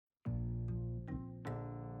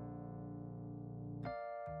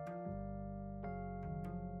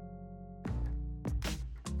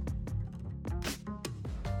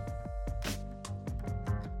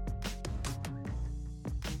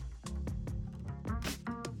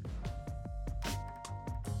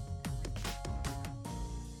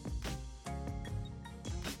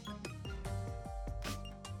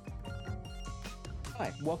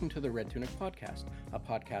Hi, welcome to the Red Tunic Podcast, a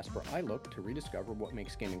podcast where I look to rediscover what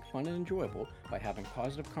makes gaming fun and enjoyable by having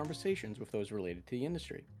positive conversations with those related to the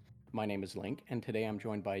industry. My name is Link, and today I'm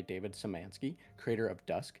joined by David Szymanski, creator of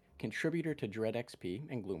Dusk, contributor to Dread XP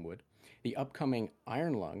and Gloomwood, the upcoming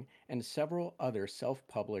Iron Lung, and several other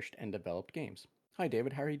self-published and developed games. Hi,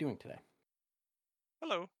 David. How are you doing today?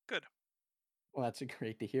 Hello, good. Well, that's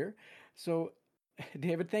great to hear. So,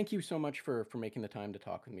 David, thank you so much for making the time to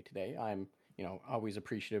talk with me today. I'm, always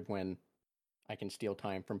appreciative when I can steal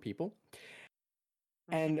time from people.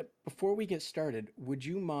 And before we get started, would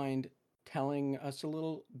you mind telling us a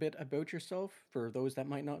little bit about yourself for those that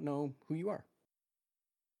might not know who you are?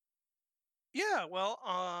 Yeah, well,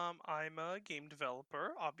 I'm a game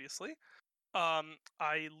developer, obviously.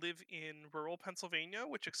 I live in rural Pennsylvania,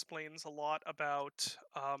 which explains a lot about,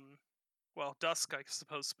 well, Dusk, I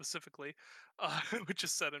suppose specifically, which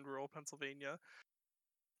is set in rural Pennsylvania.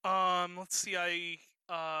 Let's see, I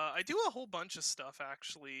do a whole bunch of stuff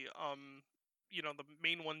actually. The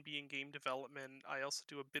main one being game development. I also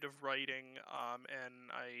do a bit of writing, and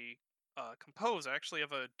I compose. I actually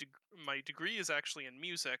have my degree is actually in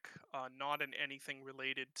music, not in anything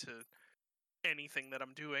related to anything that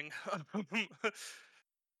I'm doing.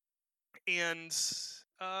 And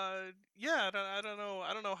yeah, I don't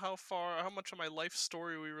know how much of my life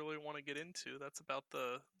story we really want to get into. That's about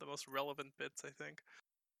the most relevant bits, I think.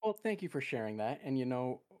 Well, thank you for sharing that. And,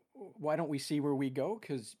 why don't we see where we go?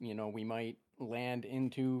 Because, we might land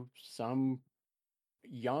into some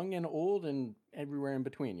young and old and everywhere in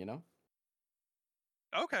between,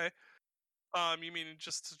 Okay. You mean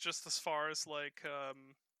just as far as like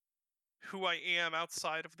who I am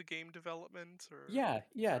outside of the game development, Yeah,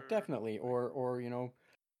 or definitely. like, Or,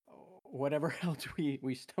 whatever else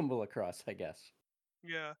we stumble across, I guess.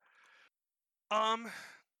 yeah. Um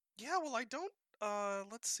yeah, well I don't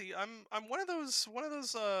let's see. I'm one of those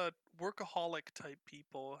workaholic type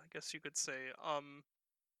people, I guess you could say.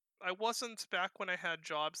 I wasn't back when I had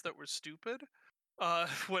jobs that were stupid.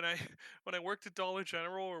 When I worked at Dollar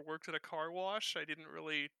General or worked at a car wash, I didn't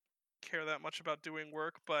really care that much about doing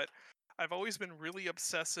work, but I've always been really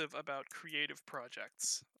obsessive about creative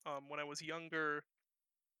projects. When I was younger,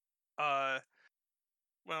 uh,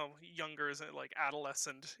 well, younger as in like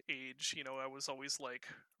adolescent age, I was always like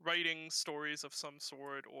writing stories of some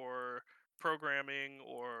sort, or programming,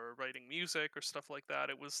 or writing music, or stuff like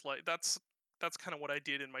that. It was like that's kind of what I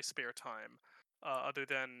did in my spare time, other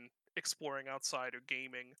than exploring outside or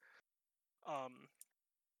gaming. Um,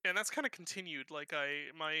 and that's kind of continued. Like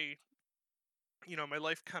my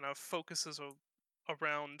life kind of focuses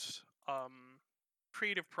around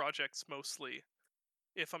creative projects mostly.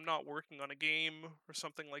 If I'm not working on a game or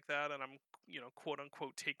something like that, and I'm quote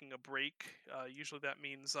unquote taking a break, usually that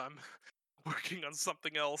means I'm working on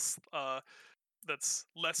something else that's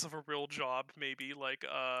less of a real job, maybe like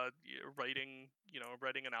writing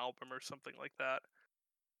an album or something like that.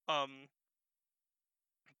 Um,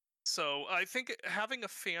 So I think having a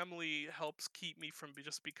family helps keep me from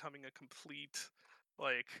just becoming a complete,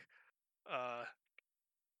 like, uh,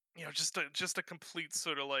 just a complete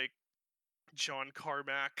sort of like John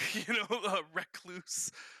Carmack, a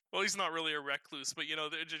recluse. Well, he's not really a recluse, but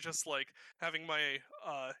they're just like having my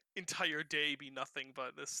entire day be nothing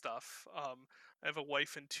but this stuff. I have a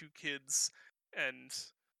wife and two kids, and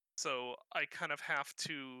so I kind of have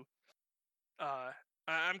to uh,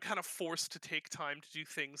 I'm kind of forced to take time to do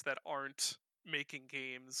things that aren't making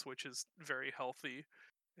games, which is very healthy,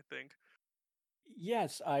 I think.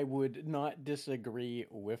 Yes, I would not disagree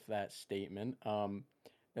with that statement.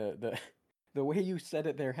 The the way you said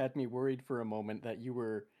it there had me worried for a moment that you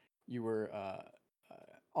were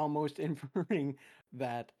almost inferring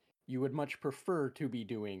that you would much prefer to be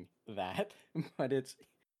doing that, but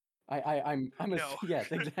No.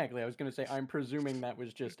 yes, exactly. I was going to say I'm presuming that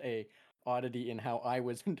was just a oddity in how I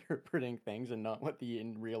was interpreting things and not what the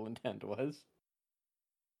real intent was.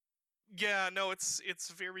 Yeah, no,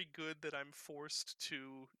 it's very good that I'm forced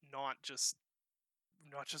to not just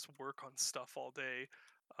work on stuff all day.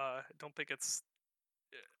 I don't think it's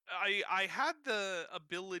I had the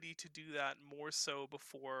ability to do that more so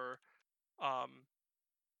um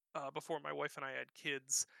before my wife and I had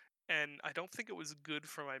kids, and I don't think it was good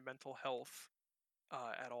for my mental health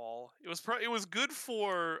at all. It was good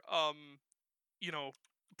for you know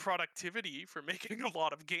productivity for making a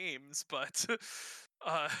lot of games, but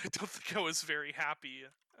I don't think I was very happy.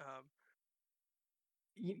 Um,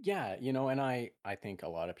 Yeah, and I think a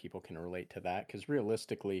lot of people can relate to that because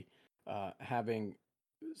realistically, having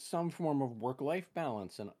some form of work-life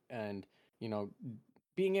balance and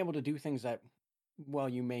being able to do things that, well,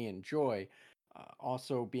 you may enjoy,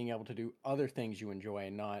 Also being able to do other things you enjoy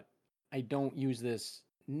and not, I don't use this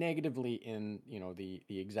negatively in, the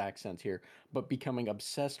exact sense here, but becoming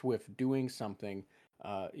obsessed with doing something,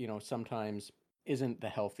 sometimes isn't the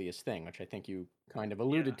healthiest thing, which I think you kind of Yeah.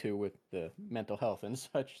 alluded to with the mental health and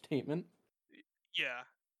such statement. Yeah.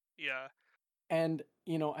 Yeah. And,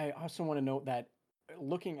 I also want to note that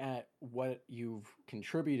looking at what you've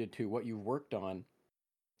contributed to, what you've worked on,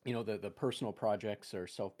 the personal projects or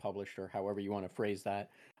self-published or however you want to phrase that,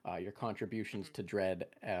 your contributions Mhm. to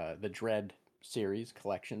the Dread series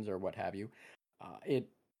collections or what have you.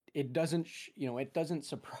 It doesn't it doesn't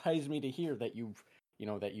surprise me to hear that you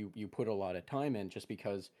put a lot of time in, just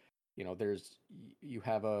because you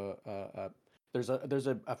have a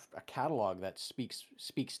catalog that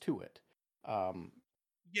speaks to it. um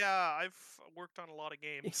Yeah, I've worked on a lot of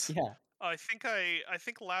games. yeah. I think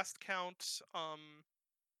last count,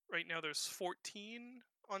 right now there's 14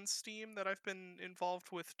 on Steam that I've been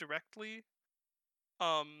involved with directly.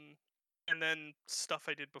 Um, and then stuff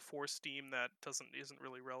I did before Steam that isn't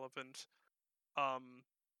really relevant. Um,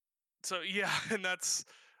 so yeah, and that's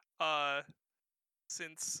uh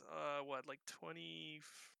since what, like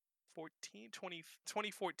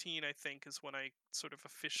 2014 I think is when I sort of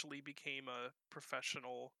officially became a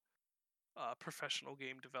professional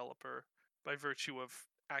game developer by virtue of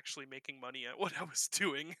actually making money at what I was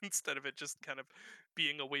doing instead of it just kind of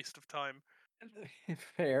being a waste of time.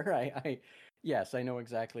 Fair. Yes, I know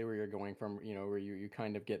exactly where you're going from, where you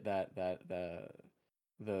kind of get that the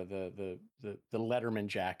Letterman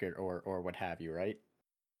jacket or what have you, right?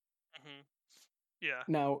 Hmm. Yeah.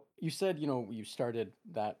 Now, you said, you started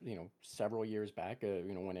that, several years back,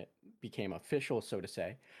 when it became official, so to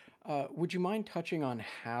say. Would you mind touching on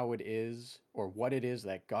how it is or what it is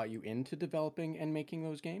that got you into developing and making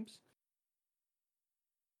those games?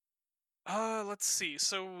 Let's see.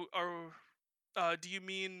 So, do you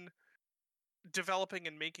mean developing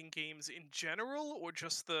and making games in general, or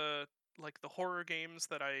just the horror games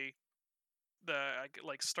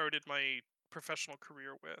like started my professional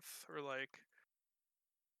career with, or like,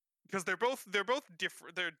 because they're both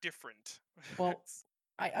different. They're different. Well,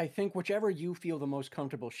 I think whichever you feel the most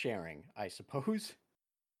comfortable sharing, I suppose.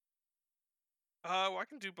 Well, I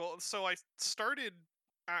can do both. So I started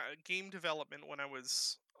game development when I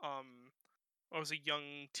was a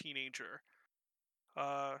young teenager.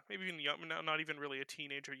 Maybe even young, not even really a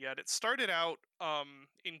teenager yet. It started out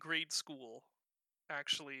in grade school,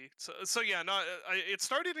 actually. So yeah, not it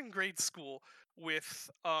started in grade school with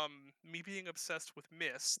me being obsessed with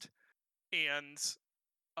Myst, and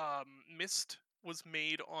Myst was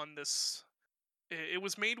made on this. It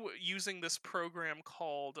was made using this program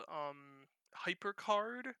called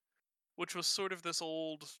HyperCard, which was sort of this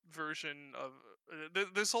old version of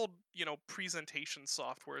this old, presentation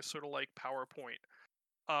software, sort of like PowerPoint.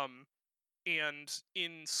 Um, and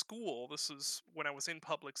in school, this is when I was in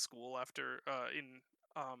public school. After in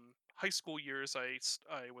high school years,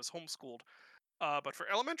 I was homeschooled. But for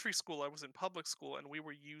elementary school, I was in public school, and we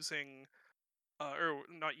were using, or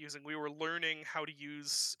not using, we were learning how to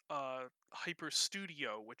use Hyper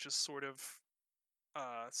Studio, which is sort of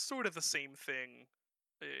the same thing.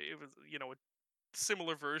 It was, a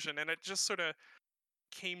similar version, and it just sort of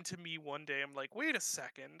came to me one day. I'm like, wait a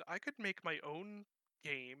second, I could make my own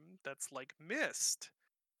game that's like Myst,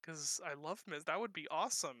 because I love Myst. That would be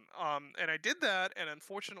awesome. And I did that, and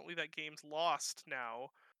unfortunately, that game's lost now.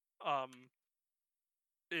 Um,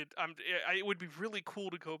 it would be really cool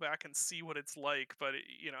to go back and see what it's like, but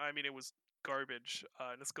I mean, it was garbage,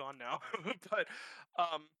 and it's gone now. But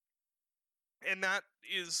um, and that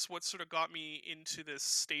is what sort of got me into this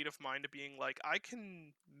state of mind of being like, I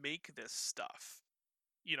can make this stuff,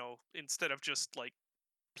 instead of just like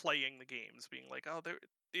playing the games, being like, oh,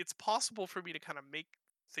 it's possible for me to kind of make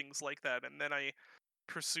things like that. And then I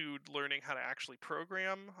pursued learning how to actually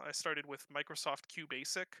program. I started with Microsoft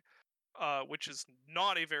QBasic, which is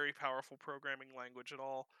not a very powerful programming language at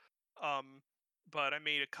all. Um, but I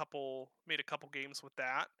made a couple games with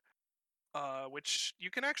that, which you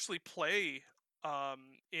can actually play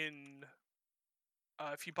in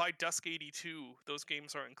if you buy Dusk 82. Those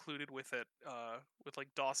games are included with it, with like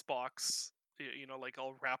DOSBox, like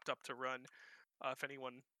all wrapped up to run. If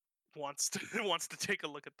anyone wants to wants to take a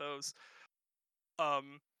look at those.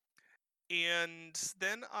 Um, and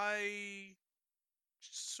then I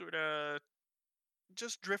sort of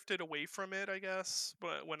just drifted away from it, I guess.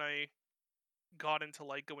 But when I got into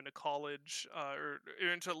like going to college, or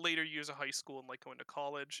into later years of high school and like going to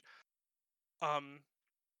college, um,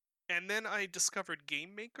 and then I discovered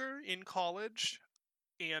Game Maker in college,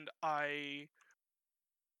 and I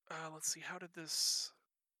let's see, how did this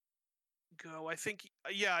ago. I think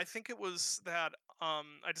yeah, I think it was that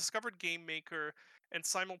I discovered Game Maker, and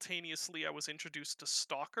simultaneously I was introduced to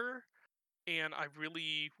Stalker, and I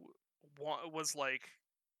really was like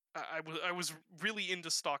I was really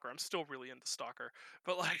into Stalker. I'm still really into Stalker,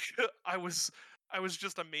 but like I was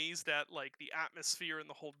just amazed at like the atmosphere and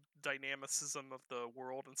the whole dynamicism of the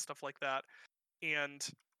world and stuff like that. And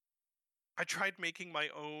I tried making my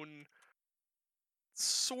own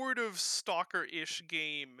sort of Stalker-ish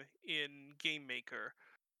game in Game Maker,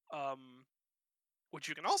 um, which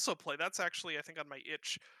you can also play. That's actually I think on my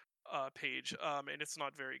itch page, and it's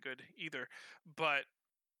not very good either. But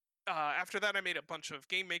after that, I made a bunch of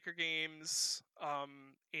Game Maker games,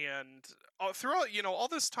 and throughout all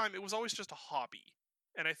this time, it was always just a hobby.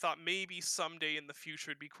 And I thought maybe someday in the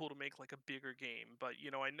future it'd be cool to make like a bigger game, but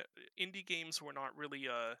indie games were not really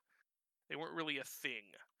they weren't really a thing.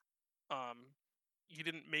 Um, you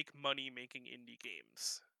didn't make money making indie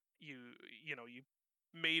games. You you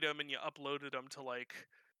made them and you uploaded them to like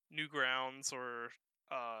Newgrounds or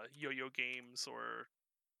Yo-Yo Games or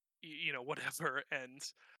whatever, and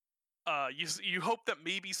you hope that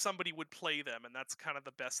maybe somebody would play them, and that's kind of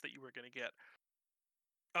the best that you were going to get.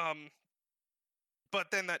 Um, but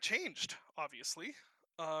then that changed, obviously,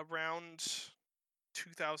 around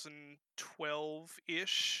 2012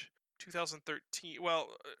 ish, 2013. Well,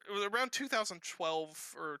 it was around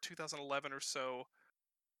 2012 or 2011 or so.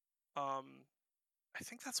 Um, I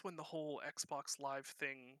think that's when the whole Xbox Live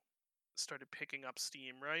thing started picking up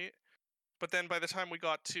steam, right? But then by the time we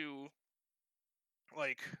got to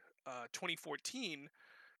like 2014,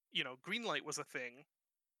 Greenlight was a thing,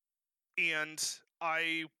 and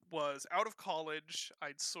I was out of college.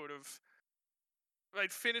 I'd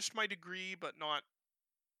finished my degree, but not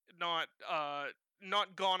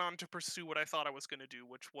gone on to pursue what I thought I was going to do,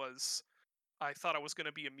 which was I thought I was going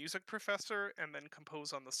to be a music professor and then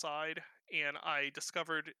compose on the side. And I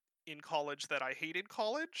discovered in college that I hated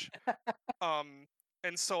college. Um,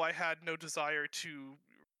 and so I had no desire to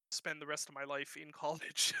spend the rest of my life in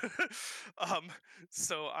college. um,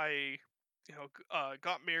 so I,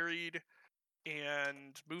 got married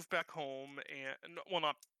and moved back home, and well,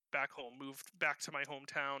 not back home, moved back to my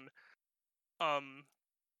hometown. Um,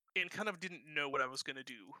 and kind of didn't know what I was going to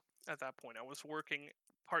do at that point. I was working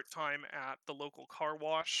part time at the local car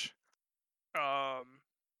wash. Um,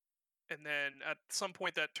 and then at some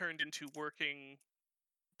point that turned into working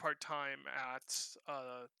part time at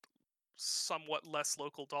a somewhat less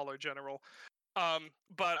local Dollar General.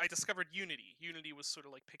 But I discovered Unity. Unity was sort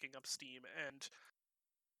of like picking up steam, and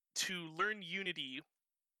to learn Unity,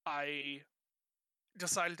 I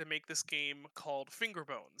decided to make this game called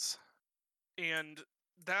Fingerbones. And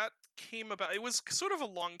that came about, it was sort of a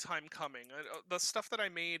long time coming. The stuff that I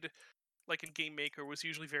made like in Game Maker was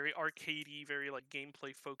usually very arcadey, very like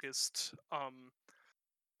gameplay focused,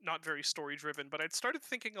 not very story driven, but I'd started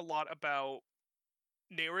thinking a lot about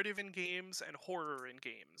narrative in games and horror in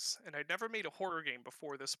games, and I'd never made a horror game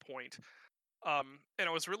before this point. And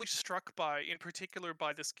I was really struck by, in particular,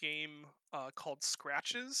 by this game called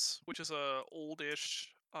Scratches, which is a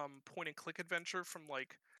oldish point and click adventure from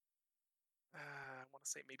like I want to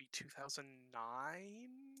say maybe 2009,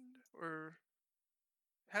 or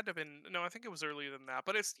had to have been, no, I think it was earlier than that.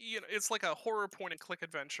 But it's like a horror point and click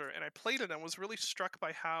adventure, and I played it and was really struck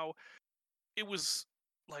by how it was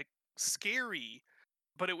like scary,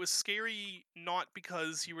 but it was scary not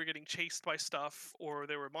because you were getting chased by stuff or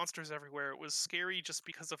there were monsters everywhere. It was scary just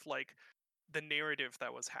because of like the narrative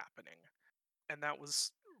that was happening, and that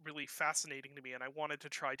was really fascinating to me. And I wanted to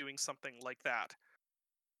try doing something like that,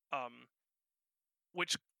 um,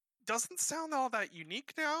 which doesn't sound all that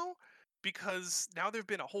unique now, because now there've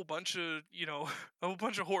been a whole bunch of a whole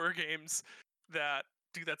bunch of horror games that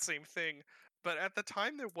do that same thing. But at the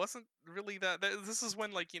time there wasn't really this is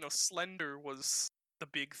when like Slender was the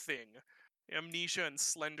big thing. Amnesia and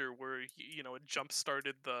Slender were it jump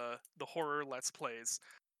started the horror let's plays.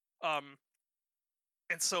 um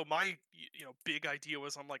and so my big idea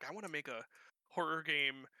was, I'm like, I want to make a horror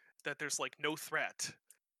game that there's like no threat.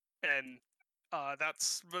 And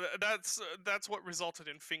that's what resulted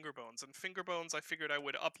in Fingerbones. And Fingerbones, I figured I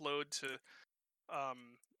would upload to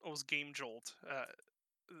it was Game Jolt.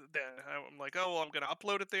 Then I'm like, oh, well, I'm gonna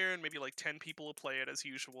upload it there, and maybe like 10 people will play it as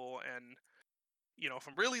usual. And if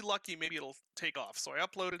I'm really lucky, maybe it'll take off. So I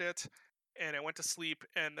uploaded it, and I went to sleep.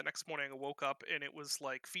 And the next morning, I woke up, and it was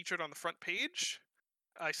like featured on the front page.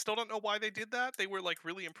 I still don't know why they did that. They were like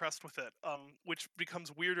really impressed with it, which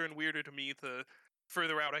becomes weirder and weirder to me the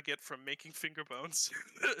further out I get from making Fingerbones.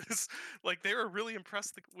 Like they were really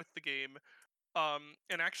impressed with the game,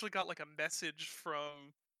 and actually got like a message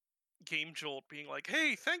from Game Jolt being like,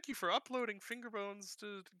 "Hey, thank you for uploading Fingerbones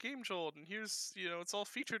to Game Jolt, and here's it's all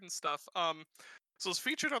featured and stuff." So it's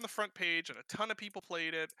featured on the front page, and a ton of people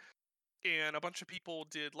played it, and a bunch of people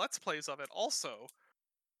did Let's Plays of it also.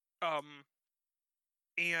 Um,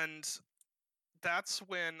 and that's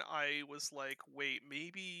when I was like, wait,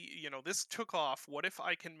 maybe, this took off. What if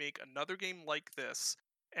I can make another game like this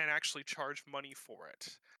and actually charge money for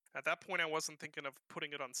it? At that point, I wasn't thinking of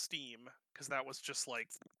putting it on Steam because that was just like,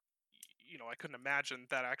 I couldn't imagine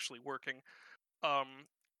that actually working. Um,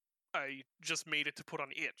 I just made it to put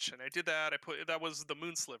on itch, and I did that. That was the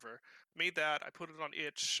Moonsliver. Made that. I put it on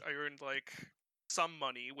itch. I earned like some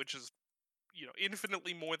money, which is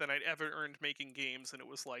infinitely more than I'd ever earned making games, and it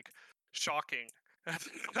was like shocking at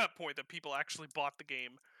that point that people actually bought the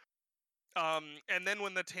game. And then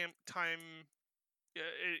when the time,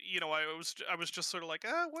 I was just sort of like,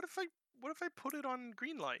 what if I put it on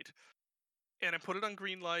Greenlight? And I put it on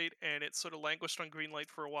Greenlight, and it sort of languished on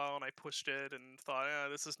Greenlight for a while, and I pushed it and thought,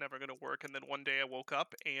 this is never going to work. And then one day I woke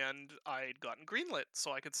up and I'd gotten Greenlit,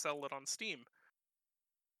 so I could sell it on Steam.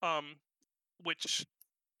 Um, which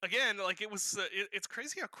again, like it's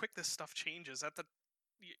crazy how quick this stuff changes. At the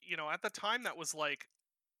time that was like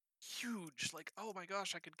huge. Like, oh my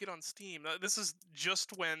gosh, I could get on Steam. This is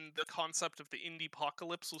just when the concept of the indie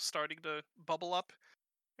apocalypse was starting to bubble up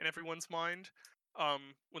in everyone's mind.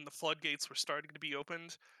 When the floodgates were starting to be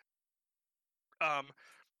opened. Um,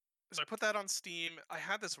 so I put that on Steam. I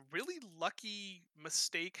had this really lucky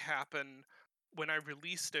mistake happen when I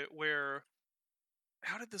released it where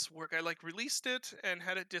how did this work? I like released it and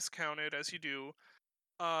had it discounted as you do.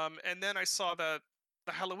 And then I saw that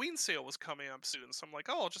the Halloween sale was coming up soon. So I'm like,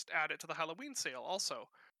 oh, I'll just add it to the Halloween sale also.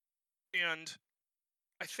 And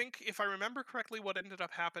I think if I remember correctly, what ended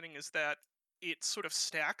up happening is that it sort of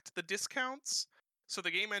stacked the discounts. So the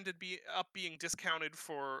game up being discounted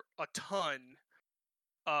for a ton.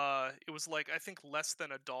 It was like I think less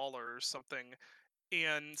than $1 or something,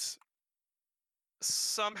 and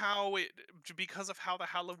somehow because of how the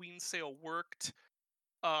Halloween sale worked,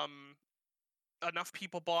 um, enough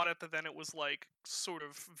people bought it that then it was like sort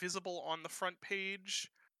of visible on the front page.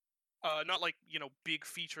 Not like big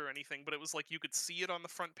feature or anything, but it was like you could see it on the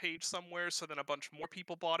front page somewhere. So then a bunch more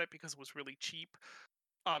people bought it because it was really cheap.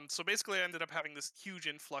 So basically, I ended up having this huge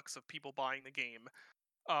influx of people buying the game.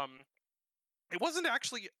 Um, it wasn't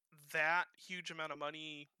actually that huge amount of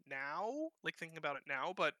money now, like thinking about it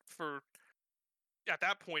now, but for at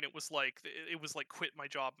that point, it was like quit my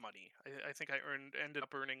job money. I think I ended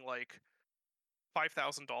up earning like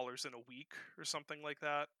 $5,000 in a week or something like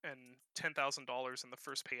that, and $10,000 in the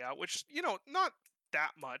first payout, which not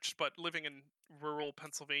that much, but living in rural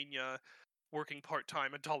Pennsylvania, working part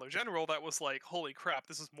time at Dollar General, that was like, holy crap,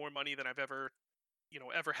 this is more money than I've ever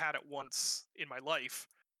had at once in my life.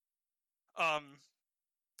 Um,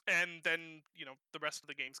 and then the rest of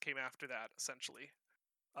the games came after that, essentially.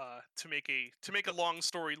 To make a long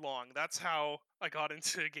story long, that's how I got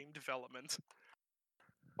into game development.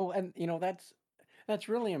 Oh, and that's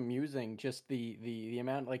really amusing. Just the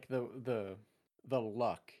amount, like the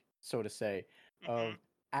luck, so to say, Hmm. of Yep.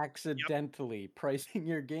 accidentally pricing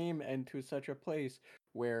your game into such a place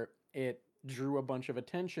where it drew a bunch of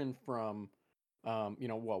attention from,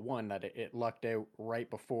 well, one that it lucked out right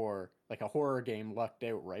before, like a horror game lucked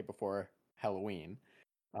out right before Halloween,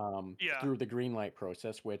 Yeah. through the green light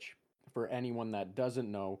process, which for anyone that doesn't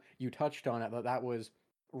know, you touched on it, that was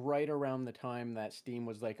right around the time that Steam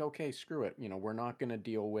was like, okay, screw it. We're not going to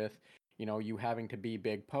deal with, you having to be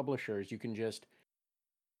big publishers. You can just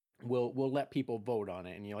we'll let people vote on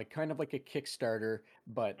it, and like kind of like a Kickstarter,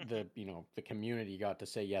 but Hmm. the community got to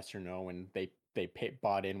say yes or no, and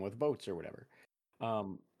bought in with votes or whatever.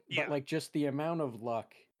 But Yeah. like just the amount of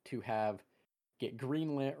luck to have get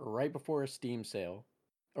greenlit right before a Steam sale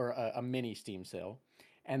or a mini Steam sale,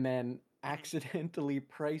 and then Hmm. accidentally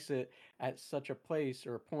price it at such a place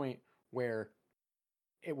or a point where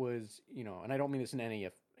it was, and I don't mean this in any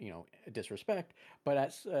of, disrespect, but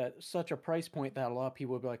at such a price point that a lot of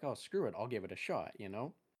people would be like, oh, screw it, I'll give it a shot.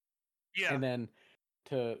 Yeah. And then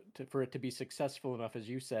to for it to be successful enough, as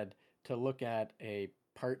you said, to look at a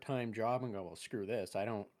part-time job and go, well, screw this, I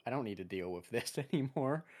don't need to deal with this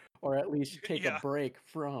anymore, or at least take a Yeah. break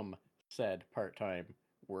from said part-time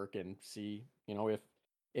work and see,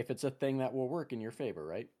 if it's a thing that will work in your favor,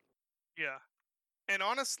 right? Yeah. And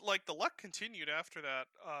like the luck continued after that.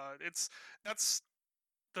 That's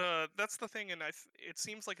that's the thing, and it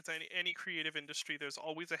seems like it's any creative industry. There's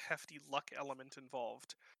always a hefty luck element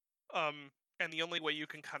involved. And the only way you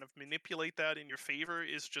can kind of manipulate that in your favor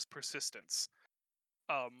is just persistence.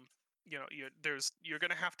 Um, you're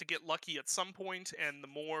gonna have to get lucky at some point, and the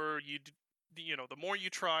more the more you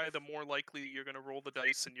try, the more likely you're gonna roll the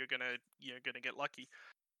dice, and you're gonna get lucky.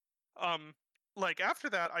 Um, like after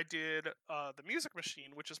that, I did the Music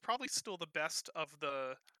Machine, which is probably still the best of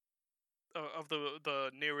the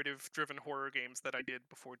narrative driven horror games that I did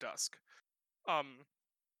before Dusk. Um,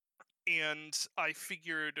 and I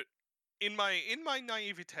figured in my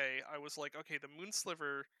naivete, I was like, okay, the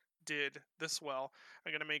Moonsliver did this well.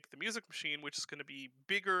 I'm gonna make the Music Machine, which is gonna be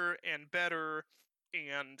bigger and better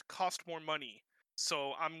and cost more money.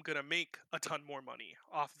 So I'm gonna make a ton more money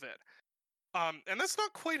off of it. And that's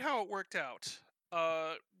not quite how it worked out.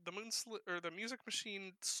 Uh, the Music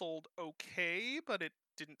Machine sold okay, but it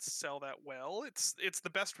didn't sell that well. It's the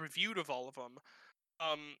best reviewed of all of them.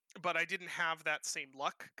 But I didn't have that same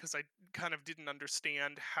luck because I kind of didn't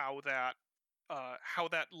understand how that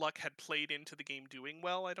luck had played into the game doing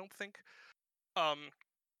well. I don't think. Um,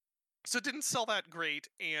 so it didn't sell that great,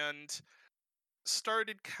 and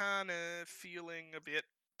started kind of feeling a bit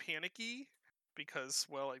panicky because,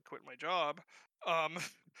 well, I quit my job. Um,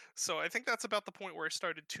 so I think that's about the point where I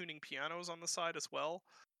started tuning pianos on the side as well,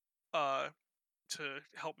 uh, to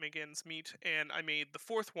help make ends meet. And I made the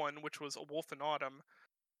fourth one, which was A Wolf in Autumn.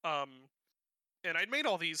 Um, and I'd made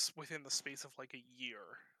all these within the space of like a year.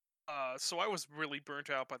 So I was really burnt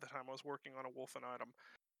out by the time I was working on A Wolf in Autumn.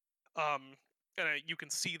 Um, and you can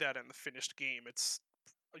see that in the finished game. It's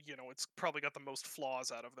probably got the most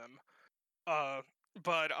flaws out of them. Uh,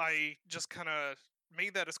 but I just kind of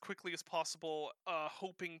made that as quickly as possible,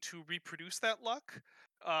 hoping to reproduce that luck.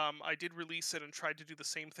 I did release it and tried to do the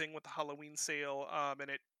same thing with the Halloween sale, and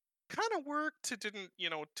it kind of worked. It didn't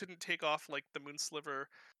take off like the Moonsliver,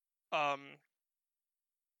 um,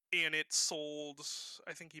 and it sold,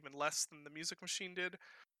 I think, even less than the Music Machine did.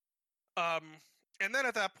 Um, and then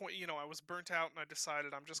at that point, I was burnt out, and I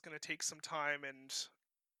decided I'm just going to take some time and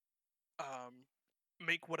um,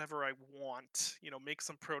 make whatever I want, make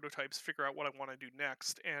some prototypes, figure out what I want to do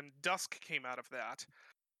next. And Dusk came out of that.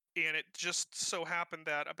 And it just so happened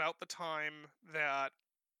that about the time that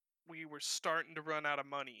we were starting to run out of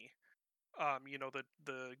money,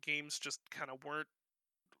 the games just kind of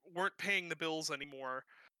weren't paying the bills anymore.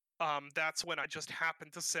 That's when I just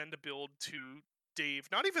happened to send a build to Dave,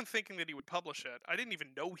 not even thinking that he would publish it. I didn't even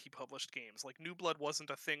know he published games. Like New Blood wasn't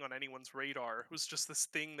a thing on anyone's radar. It was just this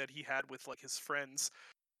thing that he had with like his friends.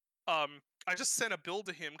 I just sent a build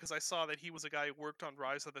to him because I saw that he was a guy who worked on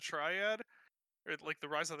Rise of the Triad, or like the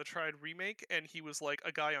Rise of the Triad remake, and he was like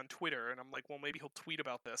a guy on Twitter, and I'm like, well, maybe he'll tweet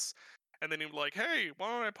about this, and then he was like, hey, why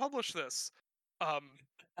don't I publish this? Um,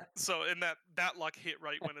 so and that luck hit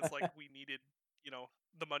right when it's like we needed,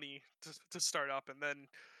 the money to start up, and then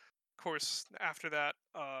of course after that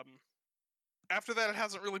it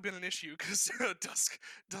hasn't really been an issue because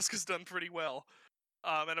Dusk has done pretty well.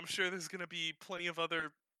 And I'm sure there's going to be plenty of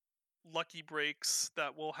other lucky breaks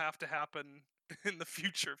that will have to happen in the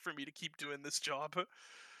future for me to keep doing this job.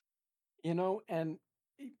 And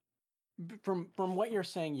from what you're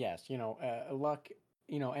saying, yes, luck,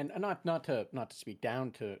 and not to speak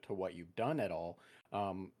down to what you've done at all,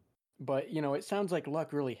 um, but it sounds like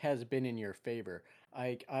luck really has been in your favor.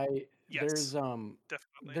 I Yes,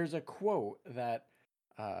 definitely. there's uh,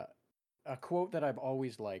 a quote that I've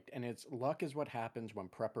always liked, and it's luck is what happens when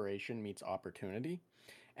preparation meets opportunity.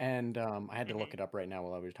 And I had to look Hmm. it up right now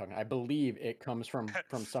while I was talking. I believe it comes from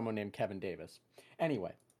someone named Kevin Davis.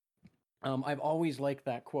 Anyway, I've always liked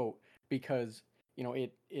that quote because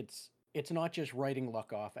it's not just writing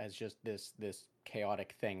luck off as just this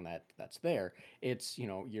chaotic thing that's there. It's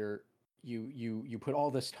you put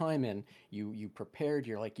all this time in, you prepared,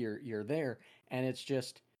 you're there, and it's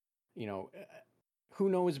just you know who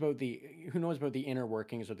knows about the inner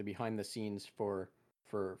workings or the behind the scenes for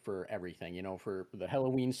everything. For the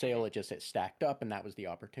Halloween Hmm. sale, it stacked up, and that was the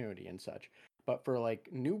opportunity and such. But for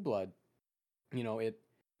like New Blood, it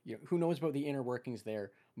who knows about the inner workings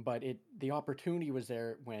there, but the opportunity was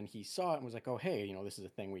there when he saw it and was like, oh hey, this is a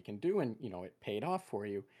thing we can do, and it paid off for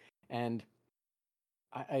you. And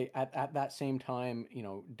at that same time,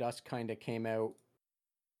 Dusk kind of came out,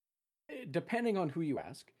 depending on who you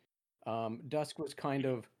ask. Dusk was kind Hmm.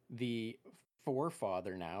 of the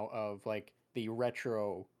forefather now of like the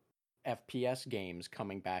retro FPS games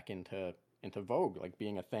coming back into vogue, like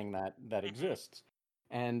being a thing that Hmm. exists.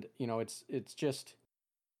 And it's just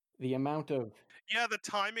the amount of Yeah, the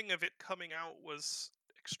timing of it coming out was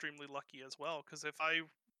extremely lucky as well. Because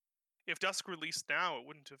if Dusk released now, it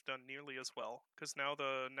wouldn't have done nearly as well. Because now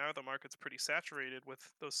the market's pretty saturated with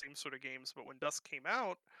those same sort of games. But when Dusk came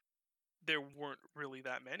out, there weren't really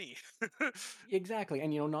that many. exactly.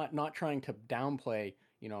 And not trying to downplay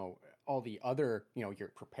all the other, your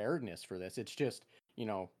preparedness for this. It's just,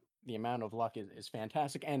 the amount of luck is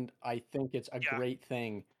fantastic. And I think it's a Yeah. great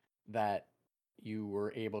thing that you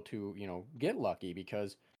were able to, get lucky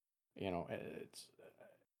because, it's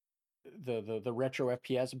the retro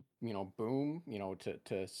FPS, boom,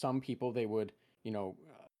 to some people they would,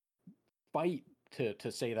 fight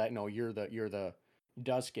to say that no, you're the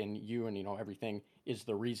Dusk, and you and everything is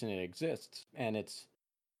the reason it exists, and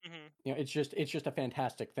Hmm. it's just a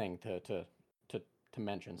fantastic thing to to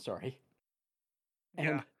mention. Sorry,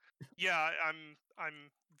 Yeah. and Yeah.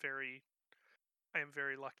 I'm very I am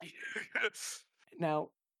very lucky. now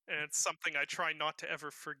And it's something I try not to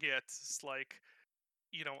ever forget. It's like,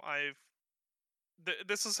 I've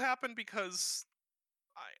this has happened because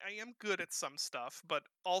I am good at some stuff, but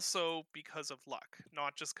also because of luck,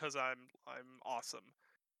 not just because I'm awesome.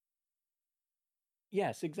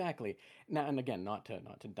 yes, exactly. Now and again, not to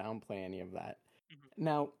downplay any of that. Mhm.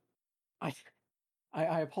 Now, I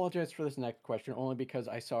I apologize for this next question only because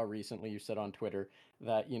I saw recently you said on Twitter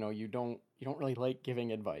that you don't really like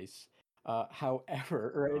giving advice,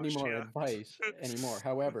 however, or any Gosh, more yeah. advice anymore.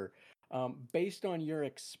 However, based on your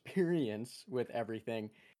experience with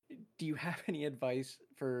everything, do you have any advice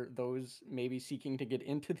for those maybe seeking to get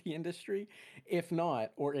into the industry? If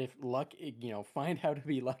not, or if luck, find how to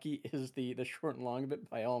be lucky is the short and long of it,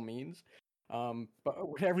 by all means. But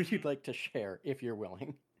whatever you'd Mhm. like to share, if you're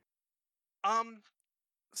willing. Um.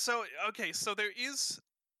 So okay. So there is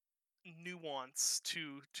nuance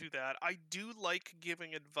to that. I do like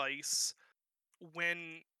giving advice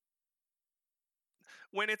when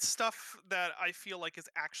it's stuff that I feel like is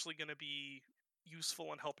actually going to be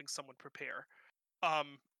useful in helping someone prepare.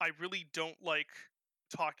 I really don't like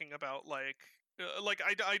talking about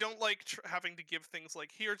I don't like having to give things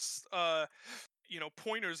like here's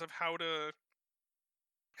pointers of how to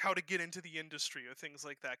get into the industry or things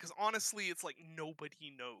like that, because honestly it's like nobody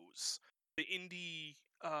knows the indie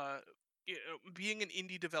being an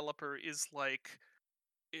indie developer is like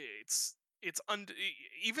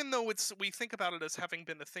even though it's we think about it as having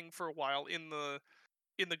been a thing for a while in the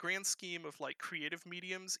grand scheme of like creative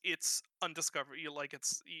mediums, it's undiscovered. Like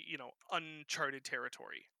it's uncharted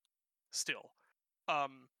territory still.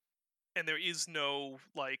 Um, and there is no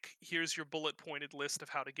like here's your bullet pointed list of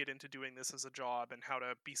how to get into doing this as a job and how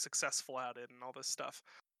to be successful at it and all this stuff.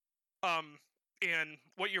 Um, and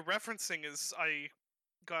what you're referencing is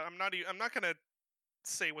I'm not gonna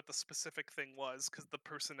say what the specific thing was because the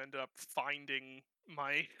person ended up finding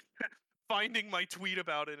my tweet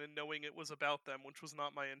about it and knowing it was about them, which was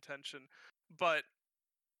not my intention. But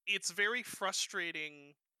it's very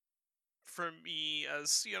frustrating for me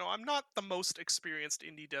as, I'm not the most experienced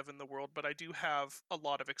indie dev in the world, but I do have a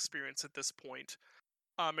lot of experience at this point.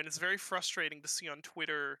 And it's very frustrating to see on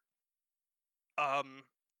Twitter um,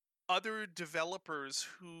 other developers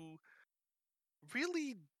who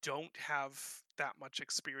really don't have that much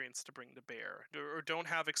experience to bring to bear or don't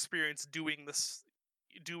have experience doing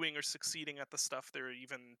or succeeding at the stuff they're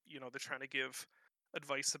even they're trying to give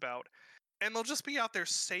advice about, and they'll just be out there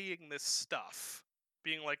saying this stuff,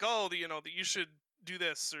 being like, oh, that you should do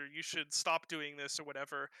this or you should stop doing this or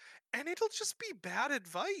whatever, and it'll just be bad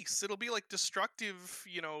advice. It'll be like destructive,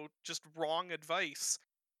 just wrong advice.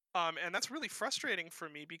 And that's really frustrating for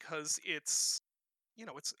me because it's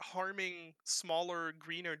harming smaller,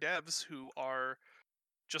 greener devs who are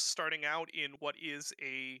just starting out in what is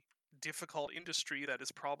a difficult industry that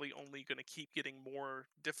is probably only going to keep getting more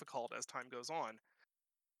difficult as time goes on.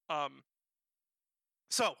 Um,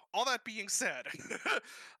 so all that being said,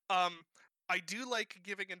 um, I do like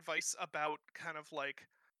giving advice about kind of like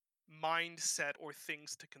mindset or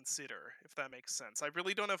things to consider, if that makes sense. I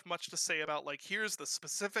really don't have much to say about like here's the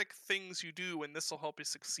specific things you do and this will help you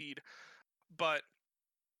succeed, but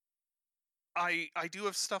I do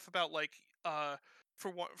have stuff about like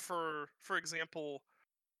for example,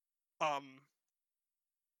 um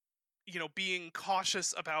being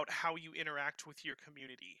cautious about how you interact with your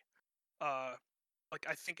community. Uh like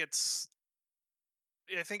I think it's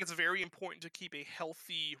very important to keep a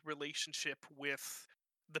healthy relationship with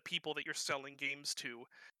the people that you're selling games to.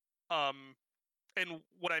 Um and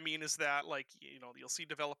what I mean is that like you'll see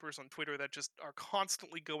developers on Twitter that just are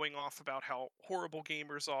constantly going off about how horrible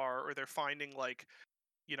gamers are, or they're finding like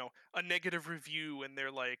a negative review and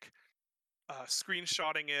they're like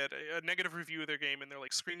screenshotting it, a negative review of their game, and they're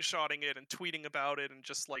like screenshotting it and tweeting about it and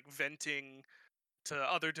just like venting to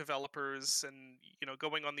other developers and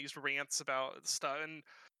going on these rants about stuff. And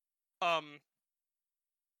um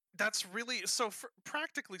that's really so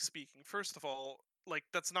practically speaking, first of all, like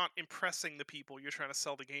that's not impressing the people you're trying to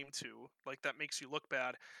sell the game to. Like that makes you look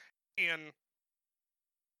bad. And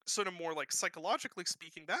sort of more like psychologically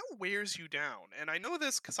speaking, that wears you down. And I know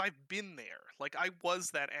this because I've been there. Like I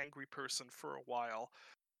was that angry person for a while.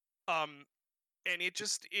 Um, and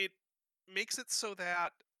it makes it so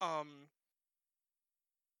that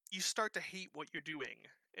you start to hate what you're doing.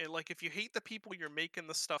 And like if you hate the people you're making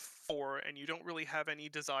the stuff for and you don't really have any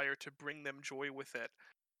desire to bring them joy with it,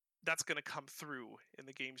 that's going to come through in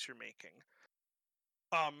the games you're making.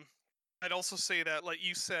 Um, I'd also say that, like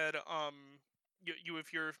you said, you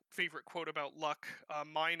have your favorite quote about luck.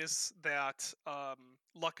 Mine is that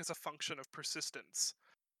luck is a function of persistence.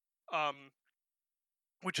 Um,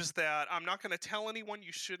 which is that I'm not going to tell anyone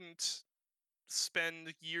you shouldn't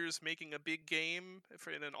spend years making a big game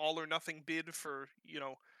for in an all or nothing bid for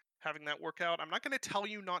having that work out. I'm not going to tell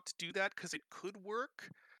you not to do that because it could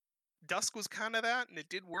work. Dusk was kind of that, and it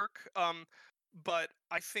did work. But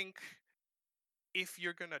I think if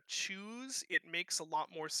you're going to choose, it makes a lot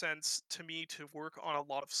more sense to me to work on a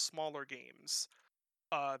lot of smaller games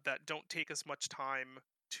that don't take as much time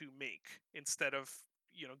to make instead of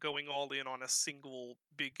going all in on a single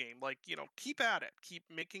big game. Like keep at it, keep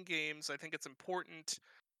making games. I think it's important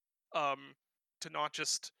um, to not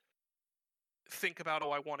just think about,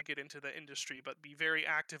 oh, I want to get into the industry, but be very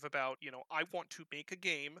active about, I want to make a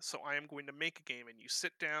game, so I am going to make a game. And you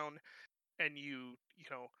sit down and you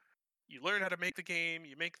learn how to make the game,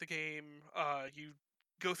 you make the game, you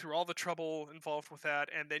go through all the trouble involved with that,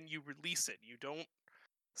 and then you release it. You don't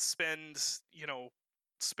spend,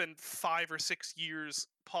 spend 5 or 6 years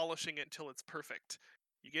polishing it until it's perfect.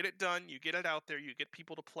 You get it done, you get it out there, you get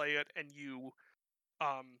people to play it, and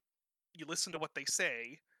um, you listen to what they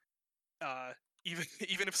say, uh, even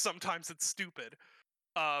even if sometimes it's stupid,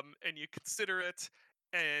 and you consider it,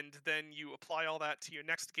 and then you apply all that to your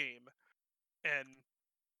next game, and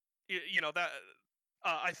that.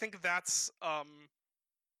 I think that's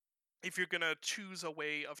if you're gonna choose a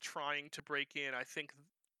way of trying to break in. I think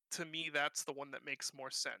to me that's the one that makes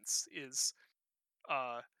more sense. Is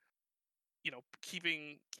uh,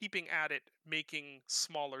 keeping at it, making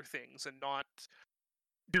smaller things, and not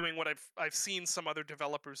doing what I've seen some other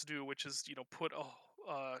developers do, which is put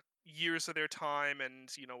years of their time and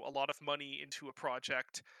a lot of money into a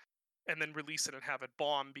project and then release it and have it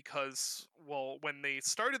bomb because, well, when they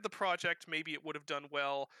started the project maybe it would have done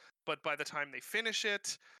well, but by the time they finish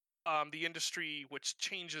it, the industry, which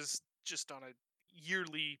changes just on a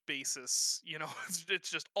yearly basis, it's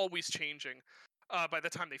just always changing. By the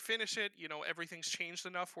time they finish it, everything's changed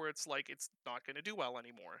enough where it's like it's not going to do well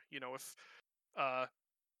anymore. If uh,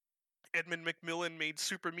 Edmund McMillan made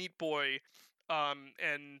Super Meat Boy,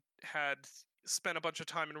 and had spent a bunch of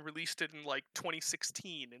time and released it in like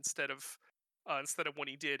 2016 instead of when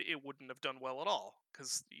he did, it wouldn't have done well at all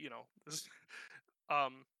because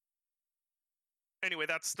um. Anyway,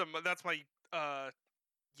 that's my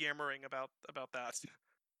yammering about that.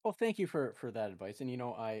 Well, thank you for that advice. And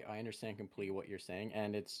I understand completely what you're saying,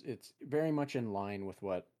 and it's very much in line with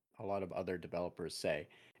what a lot of other developers say.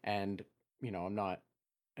 And I'm not,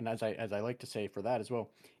 and as I like to say for that as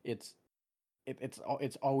well, it's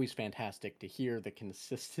it's always fantastic to hear the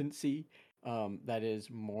consistency that is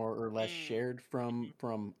more or less Mm, shared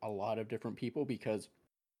from a lot of different people, because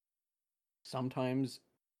sometimes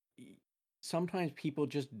sometimes people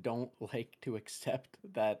just don't like to accept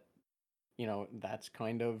that that's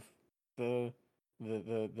kind of the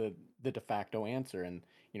the de facto answer. And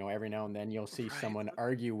every now and then you'll see right. someone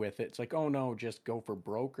argue with it. It's like, oh no, just go for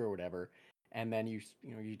broke or whatever. And then you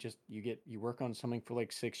work on something for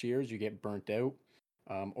like 6 years, you get burnt out.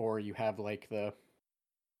 Or you have like the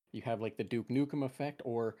Duke Nukem effect,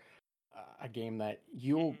 or a game that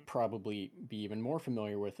you'll Mm-hmm. probably be even more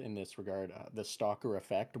familiar with in this regard, the Stalker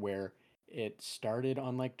effect, where it started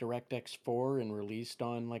on like DirectX 4 and released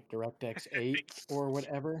on like DirectX 8 or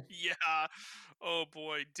whatever. Yeah. Oh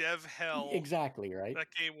boy, Dev Hell. Exactly, right? That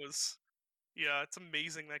game was. Yeah, it's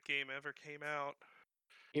amazing that game ever came out.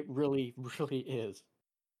 It really, really is.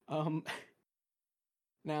 Um,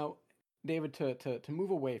 Now, David, to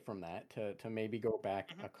move away from that, to maybe go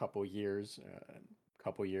back Hmm. a couple years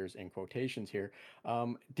in quotations here,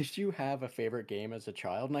 did you have a favorite game as a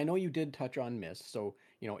child? And I know you did touch on Myst, so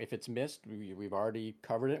if it's Myst, we've already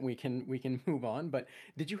covered it, and we can move on. But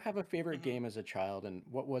did you have a favorite Hmm. game as a child, and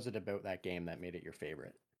what was it about that game that made it your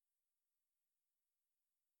favorite?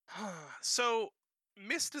 So,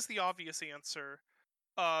 Myst is the obvious answer.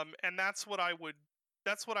 And that's what I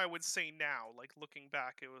would say now. Like looking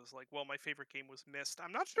back, it was like, well, my favorite game was Myst.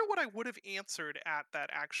 I'm not sure what I would have answered at that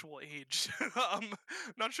actual age.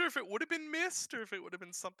 Not sure if it would have been Myst or if it would have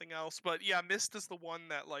been something else. But yeah, Myst is the one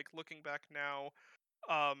that, like, looking back now,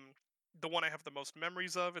 um the one I have the most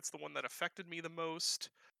memories of. It's the one that affected me the most.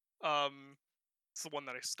 Um, it's the one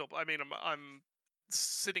that I still. I mean, I'm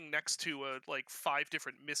sitting next to like 5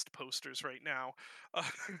 different Mist posters right now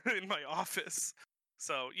in my office.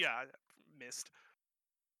 So yeah, Mist.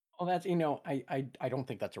 Well, that's, I don't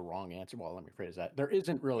think that's a wrong answer. Well, let me phrase that. There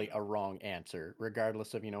isn't really Mm, a wrong answer,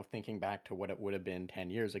 regardless of, thinking back to what it would have been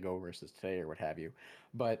 10 years ago versus today or what have you.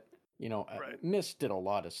 But, right. Myst did a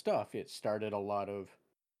lot of stuff. It started a lot of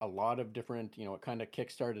different, it kind of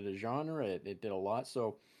kickstarted a genre. It did a lot.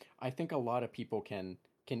 So I think a lot of people can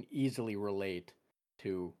easily relate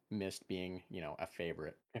to Myst being, a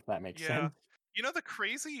favorite, if that makes Yeah. sense. You know, the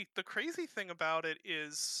crazy thing about it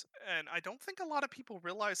is, and I don't think a lot of people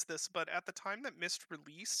realize this, but at the time that Myst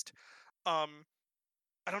released, um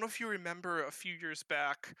I don't know if you remember a few years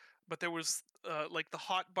back, but there was like the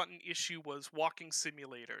hot button issue was walking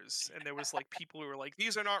simulators, and there was like people who were like,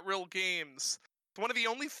 "These are not real games." One of the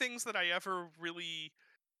only things that I ever really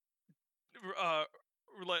uh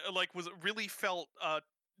like was really felt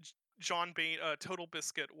John Bain Total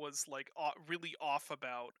Biscuit was like really off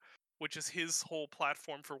about, which is his whole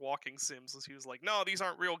platform for walking sims. Was he was like, no, these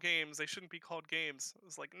aren't real games, they shouldn't be called games. I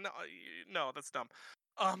was like, no, no, that's dumb.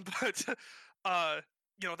 But uh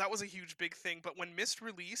that was a huge big thing. But when Myst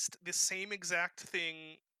released, the same exact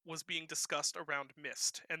thing was being discussed around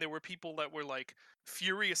Myst, and there were people that were like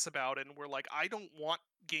furious about it and were like, I don't want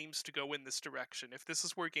games to go in this direction. If this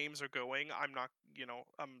is where games are going, I'm not,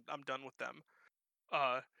 I'm done with them.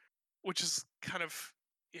 Uh, which is kind of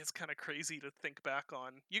crazy to think back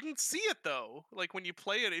on. You can see it though, like when you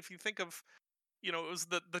play it. If you think of, it was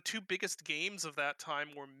the two biggest games of that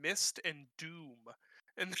time were Myst and Doom,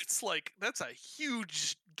 and that's a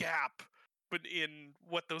huge gap, but in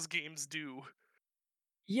what those games do.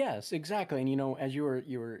 Yes, exactly. And as you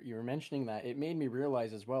were mentioning that, it made me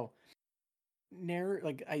realize as well,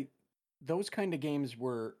 like those kind of games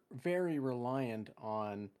were very reliant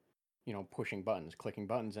on, pushing buttons, clicking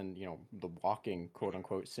buttons, and the walking quote Hmm.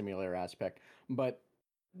 unquote simulator aspect. But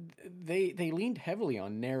they leaned heavily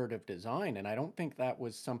on narrative design, and I don't think that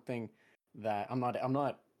was something that I'm not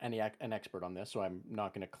an expert on this, so I'm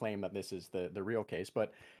not going to claim that this is the real case.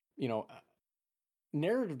 But you know,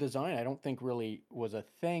 narrative design, I don't think really was a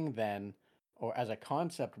thing then, or as a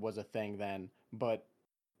concept was a thing then. But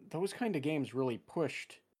those kind of games really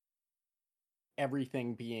pushed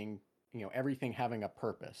everything being, everything having a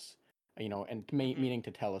purpose, and Hmm. meaning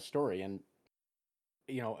to tell a story. And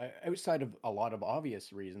outside of a lot of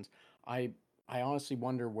obvious reasons, I I honestly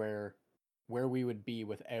wonder where we would be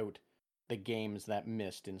without the games that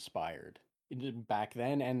Myst inspired back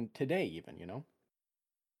then and today, even.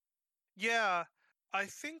 Yeah, I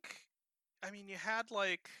think. I mean, you had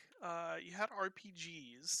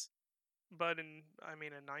RPGs, but in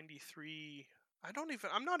 '93,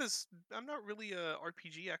 I'm not really a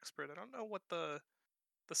RPG expert. I don't know what the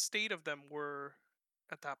state of them were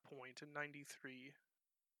at that point in '93.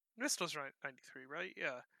 Mist was right '93, right?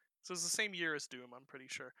 Yeah. So it was the same year as Doom, I'm pretty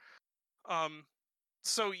sure. Um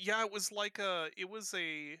so yeah, it was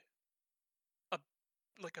a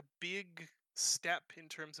like a big step in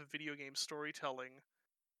terms of video game storytelling.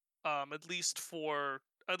 At least for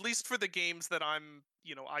the games that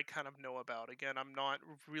I kind of know about. Again, I'm not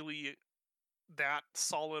really that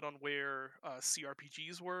solid on where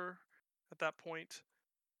CRPGs were at that point.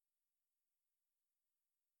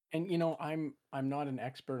 And I'm not an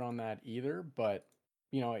expert on that either, but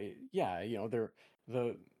yeah,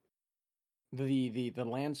 the the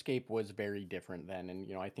landscape was very different then.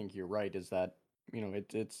 And I think you're right, is that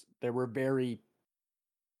it's there were very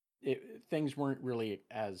things weren't really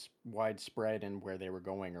as widespread in where they were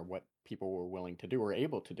going or what people were willing to do or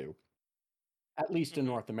able to do, at least in Hmm.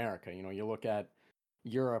 North America. You look at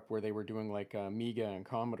Europe, where they were doing like Amiga and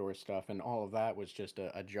Commodore stuff, and all of that was just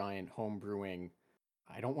a giant home brewing.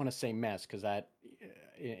 I don't want to say mess, because that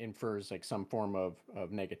infers like some form of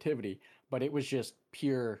negativity, but it was just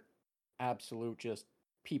pure, absolute, just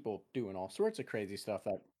people doing all sorts of crazy stuff.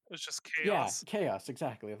 That, It was just yeah, chaos. chaos.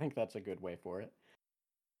 Exactly. I think that's a good way for it.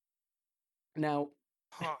 Now,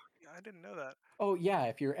 Huh. Yeah, I didn't know that. oh yeah,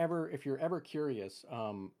 if you're ever curious,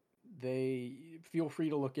 they feel free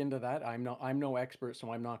to look into that. I'm no expert,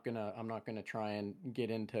 so I'm not gonna try and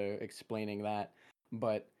get into explaining that.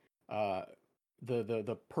 But uh,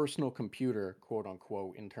 the personal computer, quote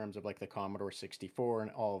unquote, in terms of like the Commodore 64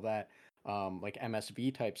 and all of that, like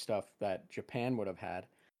MSV type stuff that Japan would have had.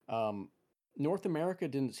 Um, North America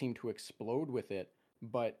didn't seem to explode with it,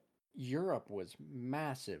 but Europe was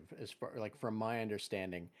massive, as far like from my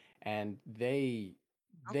understanding, and they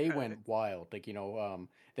Okay. went wild. Like,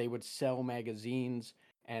 they would sell magazines.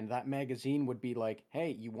 and that magazine would be like,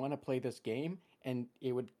 "Hey, you want to play this game?" And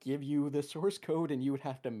it would give you the source code, and you would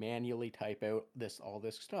have to manually type out all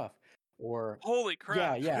this stuff. Or Holy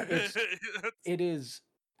yeah, crap! yeah, it is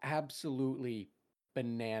absolutely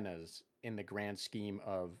bananas in the grand scheme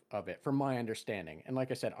of it, from my understanding. And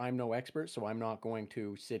like I said, I'm no expert, so I'm not going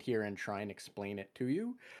to sit here and try and explain it to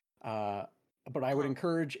you. Uh, but I would Uh-huh.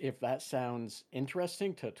 encourage, if that sounds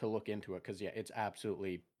interesting, to look into it, because yeah, it's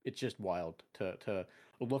just wild to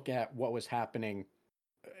look at what was happening,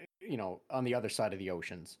 on the other side of the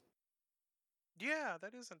oceans. Yeah,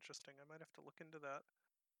 that is interesting. I might have to look into that.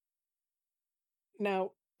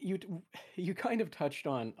 Now, you kind of touched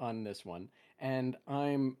on this one, and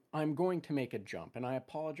I'm going to make a jump, and I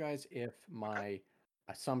apologize if Okay. my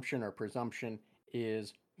assumption or presumption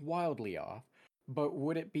is wildly off, but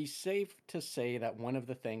would it be safe to say that one of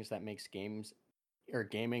the things that makes games or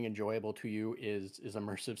gaming enjoyable to you is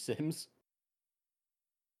immersive sims?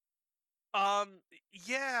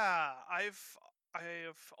 Yeah, I've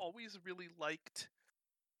always really liked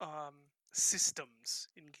systems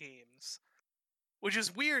in games, which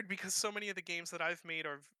is weird because so many of the games that I've made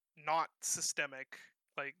are not systemic,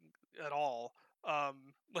 like, at all.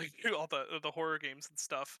 Like all the horror games and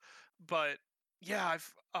stuff. But yeah,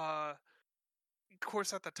 I've of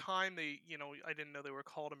course at the time I didn't know they were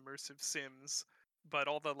called immersive sims, but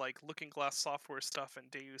all the like Looking Glass software stuff and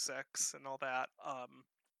Deus Ex and all that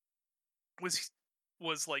was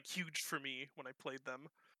was like huge for me when I played them.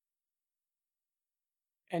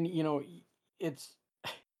 And it's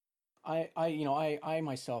I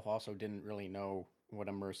myself also didn't really know what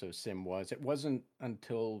immersive sim was. It wasn't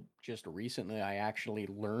until just recently I actually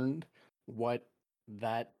learned what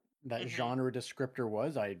that that Mhm. genre descriptor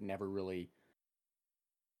was. I'd never really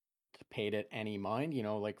paid it any mind.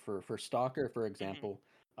 Like for Stalker, for Mhm. example,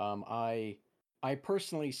 I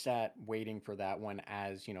personally sat waiting for that one,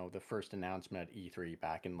 as the first announcement at E3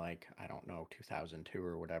 back in, like, I don't know, 2002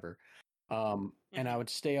 or whatever. And I Mhm. would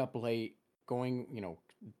stay up late going,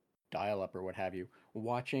 dial up or what have you,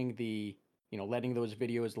 watching letting those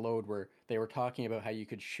videos load where they were talking about how you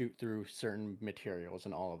could shoot through certain materials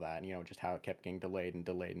and all of that, and just how it kept getting delayed and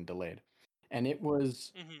delayed and delayed. And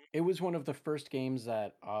Mhm. it was one of the first games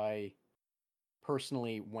that I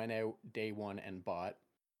personally went out day one and bought,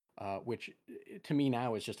 which to me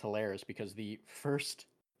now is just hilarious, because the first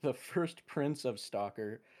prince of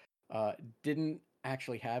Stalker didn't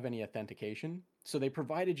actually have any authentication. So they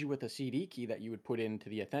provided you with a CD key that you would put into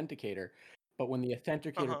the authenticator, but when the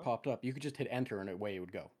authenticator Uh-huh. popped up, you could just hit enter and away it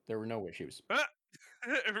would go. There were no issues.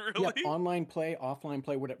 Yep, Really? online play, offline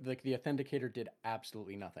play, whatever. Like, the authenticator did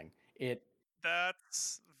absolutely nothing.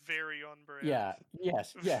 That's very on brand. Yeah,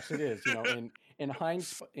 yes, yes, it is. In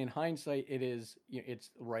hindsight, it is. It's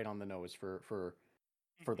right on the nose for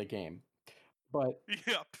the Mhm. game. But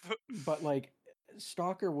Yep. like,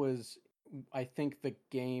 Stalker was, I think, the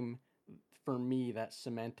game for me that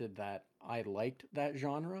cemented that I liked that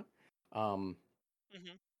genre. Um,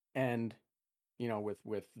 Mhm. and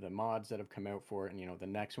with the mods that have come out for it, and the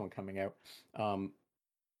next one coming out, um,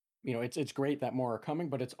 it's great that more are coming,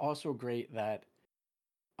 but it's also great that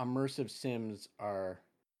immersive sims are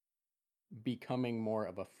becoming more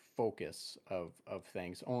of a focus of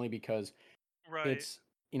things, only because Right.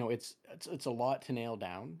 it's it's a lot to nail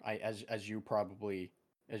down. As you probably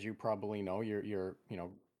know, you're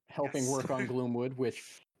helping Yes. work on Gloomwood, which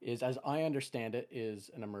is, as I understand it, is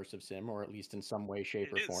an immersive sim, or at least in some way,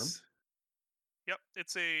 shape, It or form. is. Yep.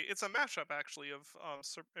 It's a mashup actually of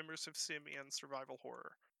immersive sim and survival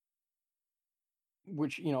horror.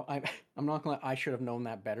 Which, I'm not gonna I should have known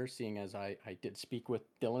that better, seeing as I did speak with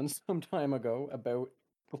Dylan some time ago about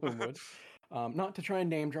Gloomwood. Not to try and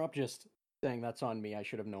name drop, just saying that's on me. I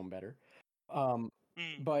should have known better. Um,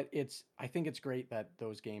 Mm, but I think it's great that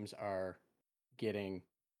those games are getting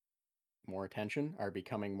more attention, are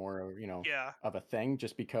becoming more, yeah. of a thing,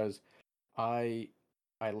 just because I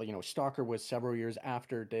Stalker was several years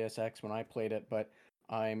after Deus Ex when I played it, but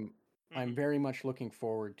I'm I'm Mhm. very much looking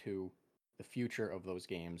forward to the future of those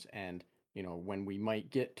games, and when we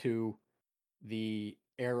might get to the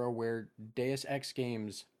era where Deus Ex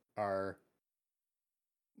games are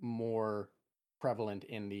more prevalent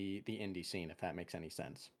in the indie scene, if that makes any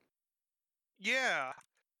sense. Yeah.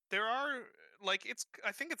 There are like it's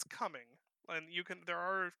I think it's coming. And there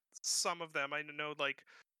are some of them. I know like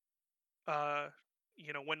uh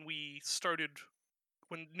when we started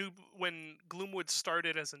when Gloomwood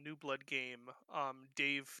started as a New Blood game,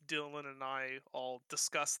 Dave, Dylan, and I all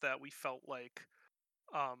discussed that we felt like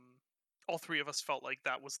um, all three of us felt like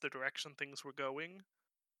that was the direction things were going.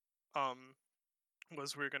 Um,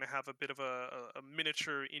 was we are going to have a bit of a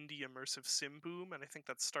miniature indie immersive sim boom, and I think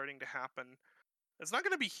that's starting to happen. It's not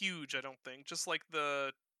going to be huge, I don't think. Just like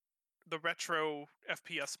the retro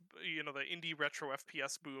FPS, the indie retro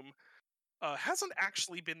FPS boom hasn't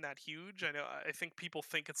actually been that huge. I think people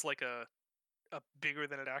think it's like a bigger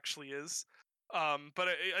than it actually is. But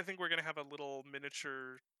I think we're gonna have a little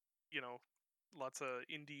miniature, you know, lots of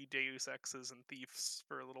indie Deus Exes and Thieves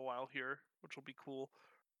for a little while here, which will be cool.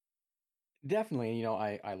 Definitely,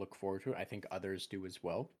 I look forward to it. I think others do as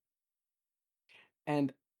well.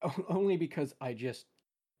 And only because I just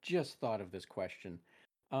thought of this question.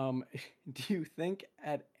 Um, do you think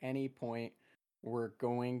at any point we're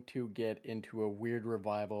going to get into a weird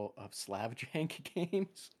revival of Slavjank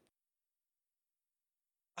games?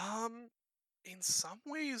 Um, in some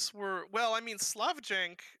ways, we're well. I mean,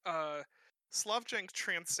 Slavjank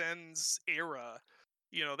transcends era.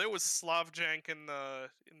 There was Slavjank in the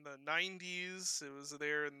 90s. It was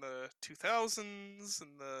there in the 2000s,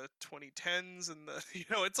 and the 2010s, and the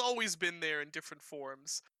it's always been there in different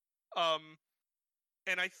forms. Um,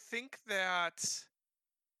 and I think that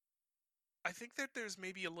there's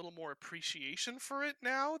maybe a little more appreciation for it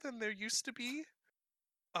now than there used to be.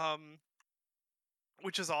 Um,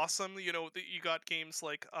 which is awesome. You got games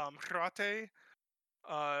like Hrate,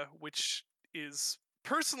 which is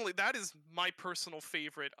personally that is my personal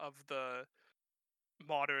favorite of the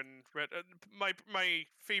my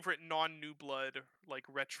favorite non New Blood like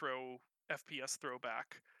retro FPS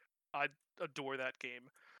throwback. I adore that game.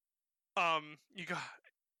 You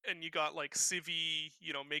got like Civi,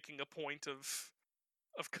 making a point of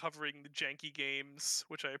covering the janky games,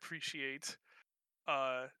 which I appreciate.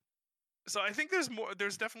 Uh, so I think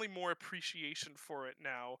there's definitely more appreciation for it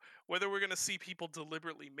now. Whether we're gonna see people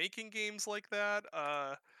deliberately making games like that,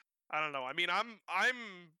 I don't know. I mean, I'm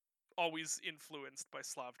always influenced by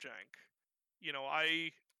Slavjank.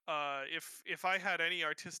 If I had any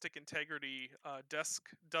artistic integrity,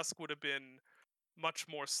 Dusk would have been much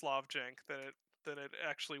more Slavjank than it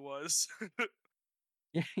actually was.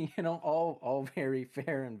 Yeah, all very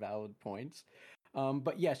fair and valid points.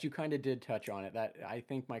 But yes, you kind of did touch on it. That I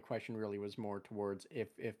think my question really was more towards if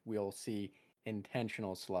we'll see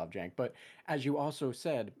intentional Slavjank. But as you also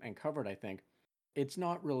said and covered, I think it's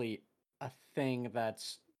not really a thing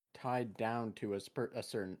that's tied down to a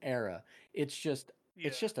certain era. It's Yeah.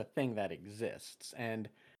 just a thing that exists, and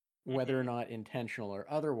whether or Hmm. not intentional or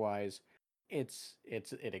otherwise, it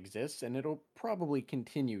exists, and it'll probably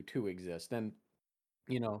continue to exist. And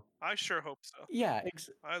you know, I sure hope so. yeah,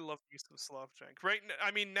 I love the use of Slavjank.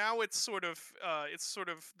 I mean, now it's sort of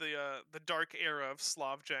the dark era of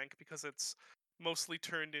Slavjank because it's mostly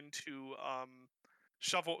turned into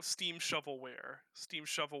shovelware. Steam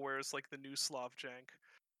shovelware is like the new Slavjank.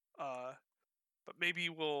 Uh, but maybe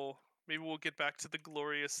we'll get back to the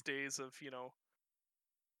glorious days of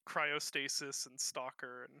cryostasis and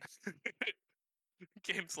Stalker and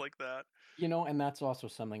games like that. and that's also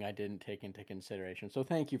something I didn't take into consideration. So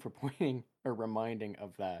thank you for pointing or reminding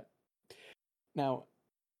of that. Now,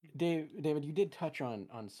 David, you did touch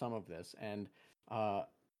on some of this, and uh,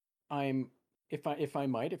 I'm if I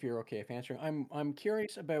might, if you're okay if answering, I'm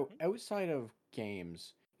curious about Mhm. outside of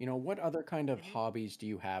games. What other kind of Mhm. hobbies do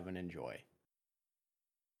you have and enjoy?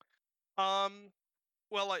 Um,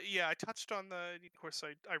 well, yeah, I touched on of course,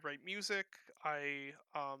 I write music.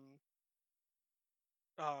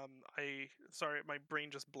 Sorry, my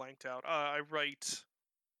brain just blanked out. I write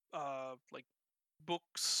like book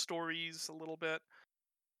stories a little bit.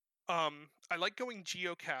 I like going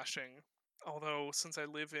geocaching, although since I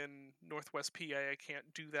live in Northwest PA, I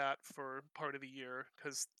can't do that for part of the year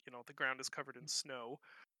because the ground is covered in snow.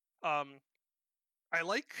 Um, I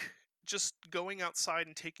like just going outside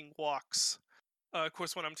and taking walks. Of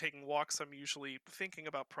course, when I'm taking walks, I'm usually thinking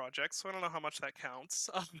about projects, so I don't know how much that counts.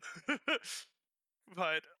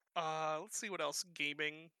 But let's see what else.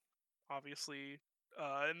 Gaming, obviously,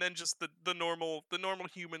 and then just the normal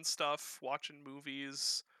human stuff, watching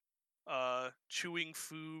movies, chewing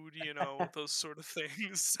food, those sort of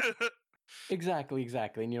things. Exactly,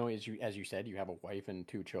 exactly. And as you said, you have a wife and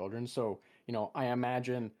two children. So, I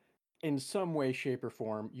imagine in some way, shape, or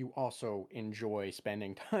form, you also enjoy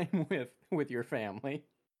spending time with your family.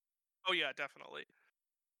 Oh yeah, definitely.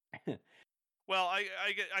 Well,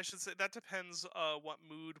 I should say that depends what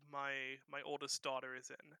mood my oldest daughter is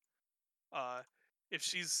in. Uh, if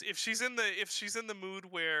she's in the mood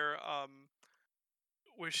where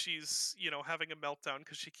she's having a meltdown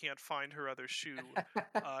because she can't find her other shoe,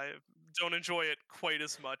 I don't enjoy it quite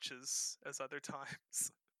as much as other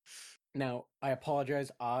times. Now, I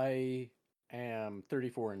apologize. I am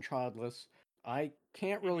 34 and childless. I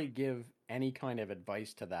can't really Hmm. give any kind of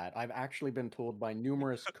advice to that. I've actually been told by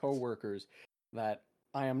numerous coworkers that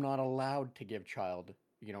I am not allowed to give child,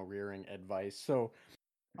 rearing advice. So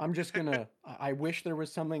I'm just gonna. I wish there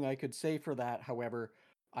was something I could say for that. However,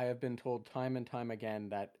 I have been told time and time again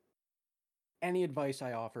that any advice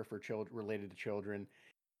I offer for children related to children,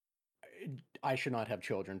 I should not have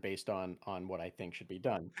children based on what I think should be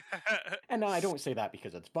done. And now I don't say that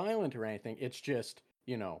because it's violent or anything. It's just,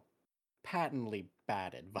 patently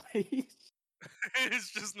bad advice.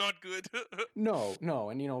 It's just not good. No,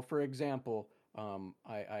 no. And, for example,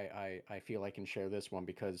 I feel I can share this one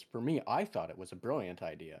because for me, I thought it was a brilliant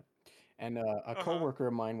idea. And a Uh-huh. coworker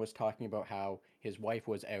of mine was talking about how his wife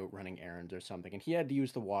was out running errands or something, and he had to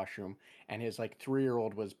use the washroom, and his like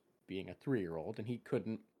 3-year-old was being a 3-year-old, and he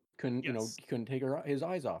couldn't Yes. he couldn't take his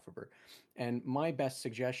eyes off of her. And my best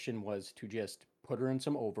suggestion was to just put her in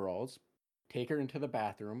some overalls, take her into the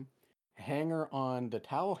bathroom, hang her on the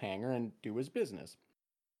towel hanger, and do his business.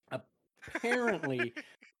 Apparently,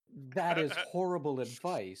 that is horrible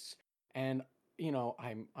advice, and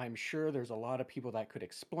I'm sure there's a lot of people that could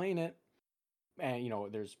explain it, and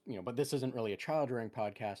there's but this isn't really a child rearing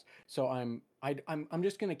podcast, so I'm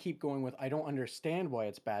just going to keep going with I don't understand why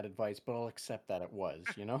it's bad advice, but I'll accept that it was.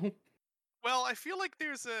 Well, I feel like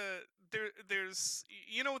there's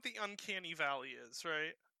you know what the uncanny valley is,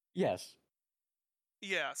 right? Yes.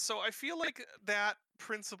 Yeah, so I feel like that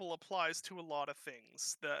principle applies to a lot of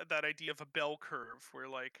things. That idea of a bell curve where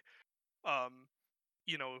like um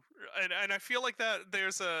you know and I feel like that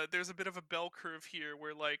there's a bit of a bell curve here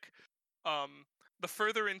where like um the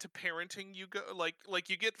further into parenting you go, like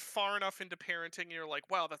you get far enough into parenting and you're like,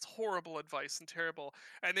 wow, that's horrible advice and terrible,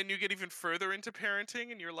 and then you get even further into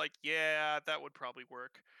parenting and you're like, yeah, that would probably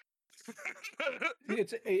work.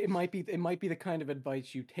 It might be the kind of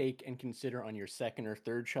advice you take and consider on your second or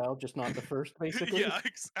third child, just not the first, basically. Yeah,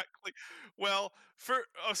 exactly. Well,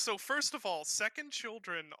 so first of all, second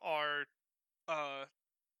children uh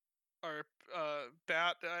are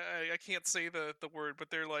bat I can't say the word, but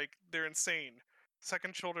they're insane.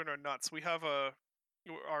 Second children are nuts. We have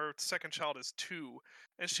our second child is 2,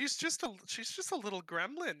 and she's just a little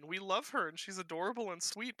gremlin. We love her and she's adorable and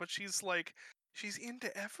sweet, but she's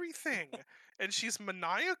into everything, and she's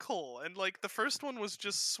maniacal. And like the first one was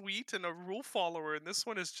just sweet and a rule follower, and this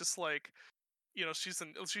one is just like, she's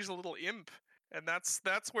a little imp. And that's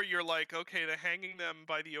where you're like, okay, the hanging them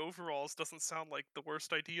by the overalls doesn't sound like the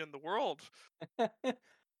worst idea in the world.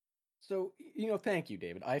 So, thank you,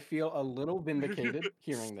 David. I feel a little vindicated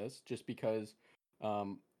hearing this just because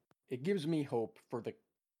um, it gives me hope for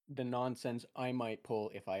the nonsense I might pull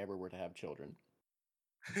if I ever were to have children.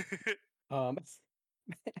 Um,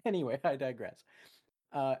 anyway, I digress.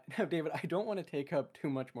 Now, David, I don't want to take up too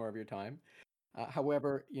much more of your time.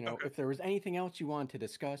 However, Okay. if there was anything else you wanted to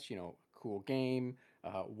discuss, cool game,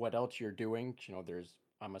 what else you're doing,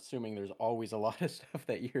 I'm assuming there's always a lot of stuff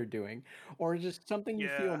that you're doing, or just something you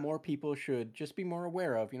feel Yeah. more people should just be more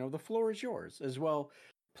aware of, the floor is yours as well.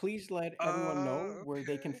 Please let everyone know where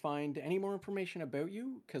they can Okay. find any more information about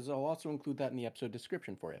you, because I'll also include that in the episode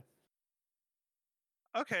description for you.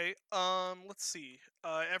 Okay. Let's see.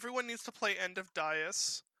 Everyone needs to play End of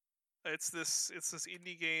Dias. It's this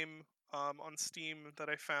indie game on Steam that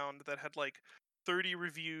I found that had like 30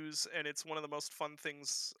 reviews, and it's one of the most fun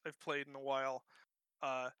things I've played in a while.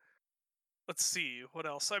 Uh, let's see what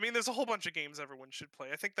else. I mean, there's a whole bunch of games everyone should play.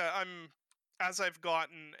 I think that as I've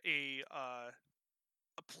gotten a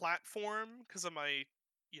platform because of my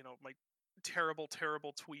terrible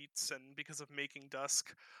tweets, and because of making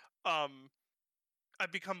Dusk, um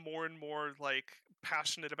I've become more and more like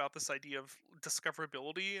passionate about this idea of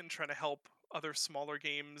discoverability and trying to help other smaller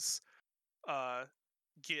games uh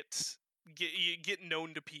get get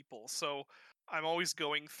known to people. So I'm always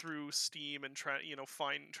going through Steam and trying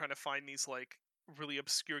to find these like really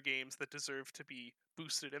obscure games that deserve to be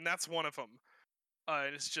boosted, and that's one of them.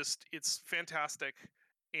 And it's fantastic.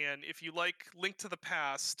 And if you like Link to the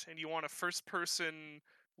Past and you want a first person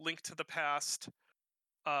Link to the Past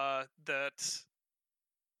that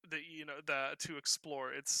that to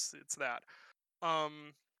explore, it's that.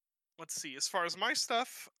 Um let's see. As far as my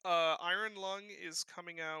stuff, Iron Lung is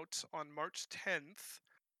coming out on March 10th,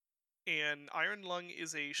 and Iron Lung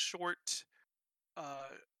is a uh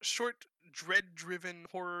short dread driven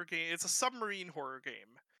horror game. It's a submarine horror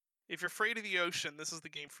game. If you're afraid of the ocean, this is the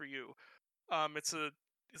game for you.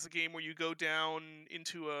 It's a game where you go down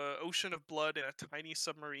into a ocean of blood in a tiny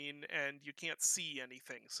submarine, and you can't see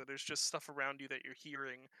anything, so there's just stuff around you that you're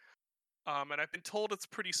hearing. And I've been told it's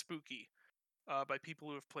pretty spooky by people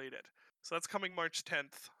who have played it. So that's coming March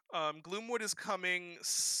 10th. Gloomwood is coming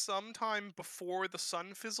sometime before the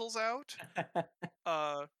sun fizzles out.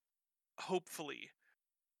 Uh, Hopefully.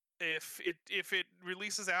 If it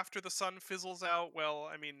releases after the sun fizzles out, well,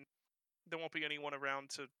 I mean, there won't be anyone around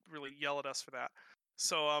to really yell at us for that.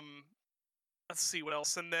 So let's see what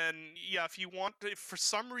else. And then yeah, if for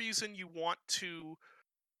some reason you want to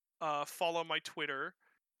follow my Twitter,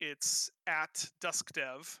 it's at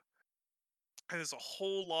duskdev. And there's a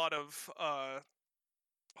whole lot of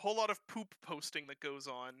poop posting that goes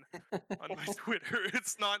on my Twitter.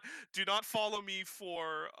 It's not Do not follow me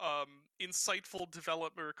for insightful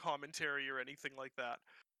developer commentary or anything like that.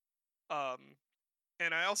 Um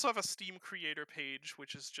and I also have a Steam creator page,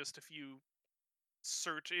 which is just if you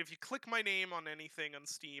click my name on anything on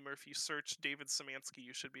Steam, or if you search David Szymanski,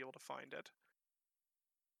 you should be able to find it.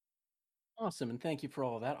 Awesome, and thank you for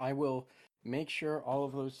all of that. I will make sure all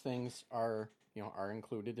of those things are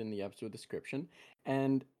included in the episode description.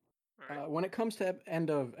 And All right. when it comes to end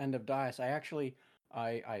of Dias, I actually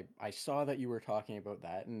I saw that you were talking about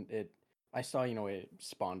that, and I saw it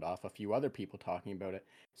spawned off a few other people talking about it.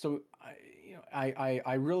 So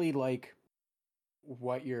I really like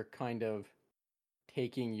what you're kind of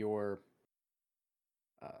taking your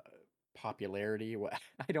uh, popularity.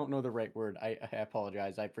 I don't know the right word. I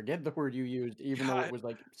apologize. I forget the word you used, even though Yeah, it was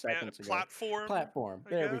like man, seconds ago. platform, Platform. I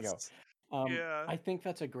There we go. guess. Yeah. I think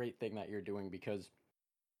that's a great thing that you're doing because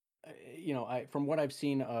I from what I've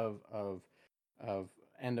seen of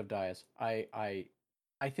End of Dias, I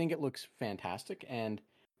think it looks fantastic, and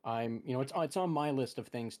Hmm. it's on my list of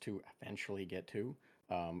things to eventually get to,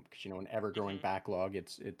 because an ever-growing Hmm. backlog.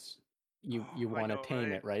 It's you Oh, I want to know,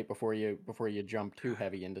 tame right? it, right, before you jump too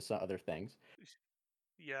heavy into some other things.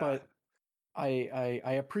 Yeah. But I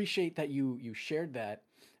appreciate that you shared that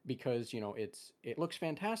because it looks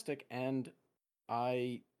fantastic, and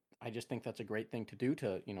I I just think that's a great thing to do.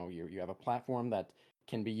 To you have a platform that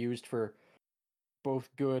can be used for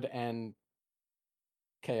both good and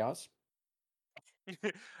chaos.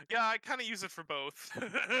 Yeah, I kind of use it for both.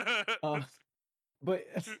 Uh, but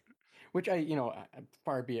which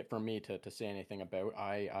far be it from me to say anything about.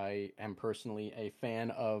 I am personally a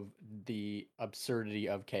fan of the absurdity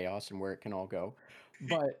of chaos and where it can all go.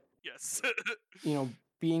 But Yes.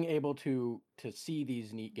 being able to see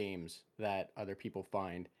these neat games that other people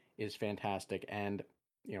find is fantastic. And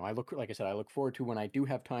like I said, I look forward to when I do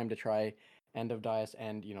have time to try End of Dias.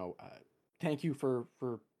 And thank you for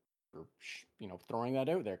throwing that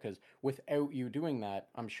out there, because without you doing that,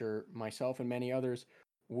 I'm sure myself and many others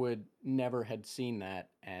would never had seen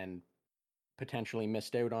that and potentially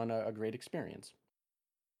missed out on a great experience.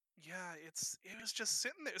 Yeah, it was just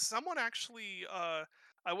sitting there. Someone actually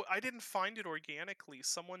I didn't find it organically.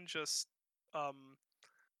 Um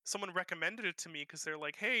someone recommended it to me because they're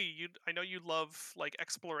like, "Hey, I know you love like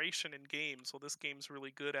exploration in games. Well, this game's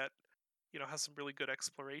really good at, has some really good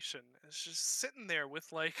exploration." It's just sitting there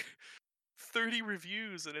with like 30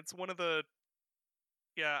 reviews, and it's one of the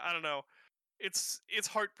yeah, I don't know. It's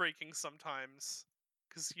heartbreaking sometimes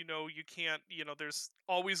because you can't, there's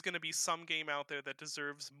always going to be some game out there that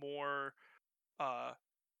deserves more uh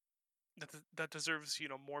that deserves,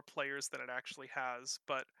 more players than it actually has.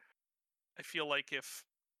 But I feel like if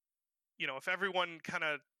everyone kind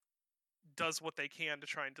of does what they can to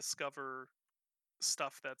try and discover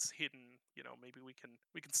stuff that's hidden, maybe we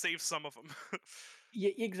can save some of them.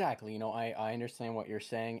 Yeah, exactly. I understand what you're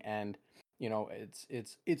saying, and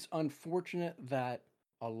it's unfortunate that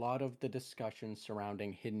a lot of the discussion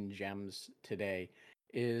surrounding hidden gems today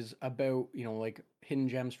is about, like hidden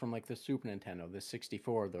gems from like the Super Nintendo, the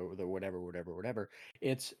 64, the whatever, whatever, whatever.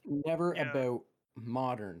 It's never Yeah. about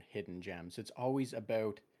modern hidden gems. It's always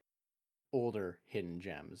about older hidden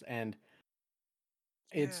gems. And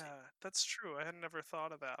it's Yeah, that's true. I had never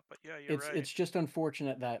thought of that, but yeah, you're right. it's just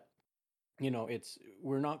unfortunate that it's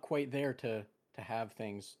we're not quite there to have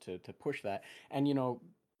things to push that. And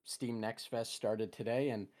Steam Next Fest started today,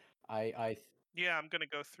 and I Yeah, I'm gonna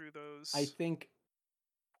go through I those think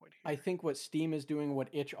point I here. think what Steam is doing, what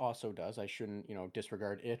Itch also does. I shouldn't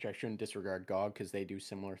disregard Itch. I shouldn't disregard GOG, because they do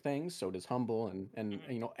similar things. So does Humble, and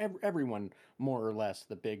Hmm. everyone more or less,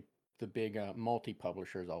 the big multi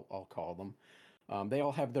publishers, I'll call them. They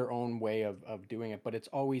all have their own way of doing it, but it's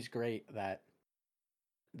always great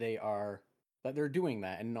they are they're doing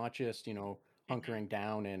that, and not just Hmm. hunkering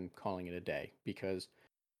down and calling it a day, because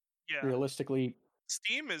Yeah, realistically.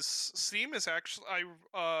 Steam is actually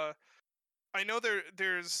I know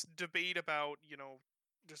there's debate about,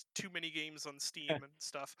 there's too many games on Steam and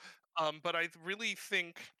stuff. But I really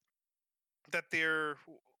think that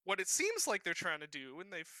what it seems like they're trying to do,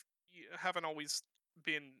 and haven't always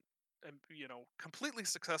been completely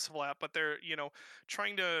successful at, but they're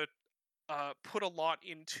trying to put a lot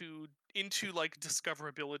into like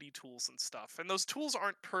discoverability tools and stuff. And those tools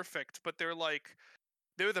aren't perfect, but they're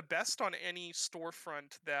the best on any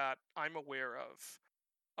storefront that I'm aware of.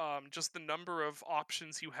 Just the number of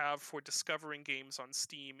options you have for discovering games on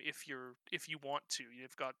Steam if you want to.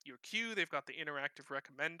 You've got your queue, they've got the interactive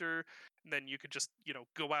recommender, and then you could just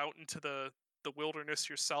go out into the wilderness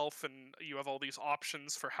yourself, and you have all these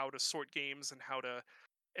options for how to sort games and how to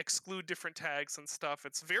exclude different tags and stuff.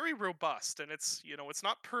 It's very robust, and it's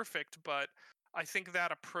not perfect, but I think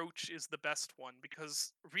that approach is the best one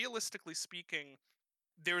because realistically speaking,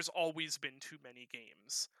 there's always been too many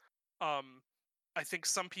games. Um, I think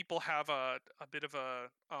some people have a bit of a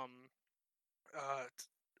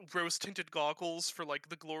rose tinted goggles for like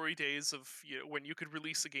the glory days of when you could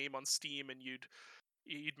release a game on Steam and you'd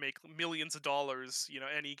make millions of dollars,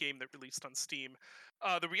 any game that released on Steam.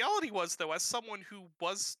 The reality was, though, as someone who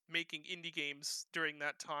was making indie games during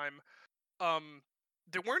that time, um,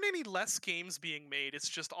 there weren't any less games being made. It's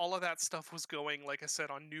just all of that stuff was going, like I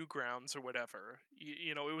said, on Newgrounds or whatever.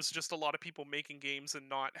 It was just a lot of people making games and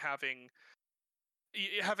not having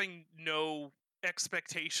no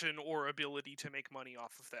expectation or ability to make money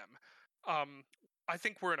off of them. Um, I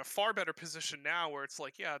think we're in a far better position now where it's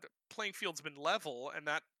like, yeah, the playing field's been level, and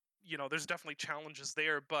that there's definitely challenges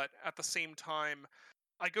there, but at the same time,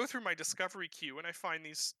 I go through my discovery queue and I find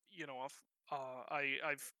these,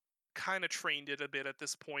 I've kind of trained it a bit at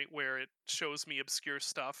this point where it shows me obscure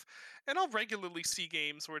stuff, and I'll regularly see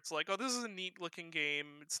games where it's like, oh, this is a neat looking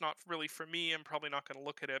game. It's not really for me. I'm probably not going to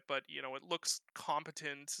look at it, but it looks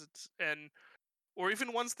competent, and or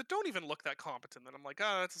even ones that don't even look that competent. And I'm like,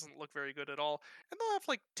 oh, that doesn't look very good at all. And they'll have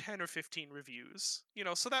like 10 or 15 reviews,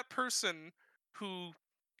 so that person who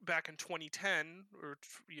back in 2010 or,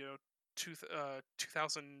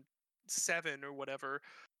 2007 or whatever,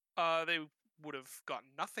 they would have gotten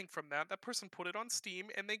nothing from that. That person put it on Steam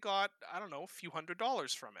and they got, I don't know, a few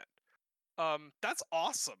 $100s from it. That's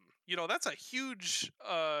awesome. That's a huge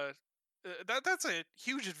that's a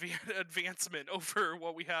huge advancement over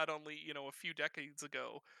what we had only a few decades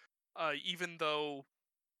ago. Even though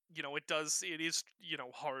it is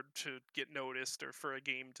hard to get noticed or for a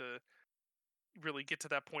game to really get to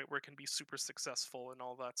that point where it can be super successful and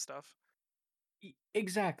all that stuff.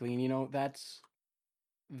 Exactly, and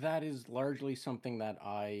that is largely something that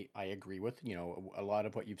I agree with. A lot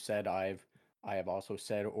of what you've said, I have also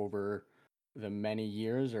said over the many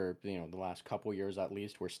years, or the last couple years at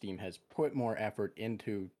least, where Steam has put more effort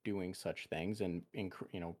into doing such things and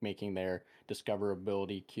making their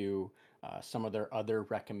discoverability queue, some of their other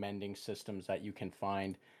recommending systems that you can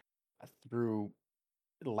find through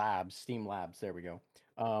labs, Steam Labs. There we go.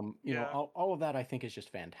 Yeah. All of that I think is just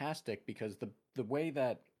fantastic because the way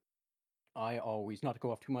that I always, not to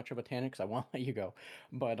go off too much of a tangent because I want to let you go,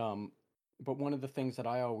 but one of the things that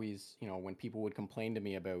I always, when people would complain to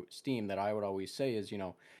me about Steam, that I would always say is, you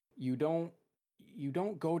don't you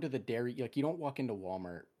don't go to the dairy, like you don't walk into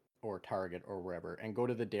Walmart or Target or wherever and go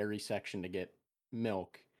to the dairy section to get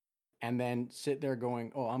milk and then sit there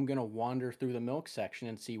going, "Oh, I'm gonna wander through the milk section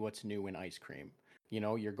and see what's new in ice cream."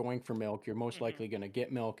 You're going for milk. You're most Hmm. likely gonna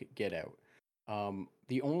get milk, get out.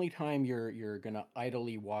 The only time you're gonna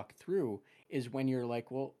idly walk through is when you're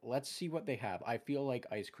like, "Well, let's see what they have. I feel like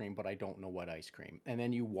ice cream, but I don't know what ice cream." And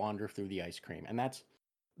then you wander through the ice cream, and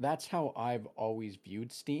that's how I've always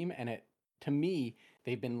viewed Steam. And it, to me,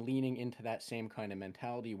 they've been leaning into that same kind of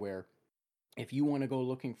mentality where if you want to go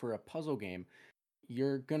looking for a puzzle game,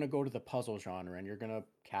 you're going to go to the puzzle genre and you're going to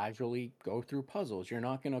casually go through puzzles. You're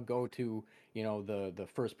not going to go to, the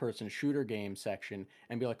first person shooter game section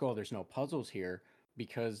and be like, "Oh, there's no puzzles here,"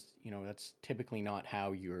 because, that's typically not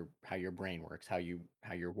how your brain works, how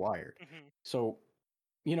you're wired. Hmm. So,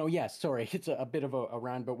 yes, sorry, it's a bit of a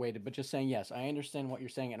roundabout way to, but just saying, yes, I understand what you're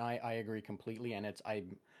saying and I agree completely, and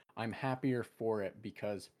I'm happier for it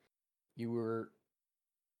because you were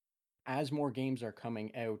as more games are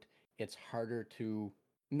coming out, it's harder to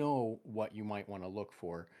know what you might want to look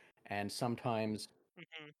for. And sometimes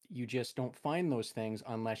Hmm. you just don't find those things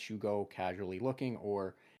unless you go casually looking,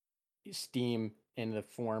 or Steam, in the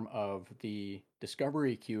form of the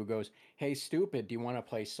discovery queue, goes, "Hey, stupid, do you want to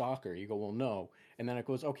play soccer?" You go, "Well, no." And then it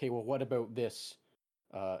goes, "Okay, well, what about this,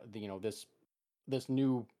 this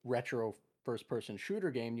new retro first person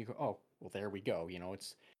shooter game?" You go, "Oh, well, there we go."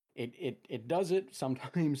 It does it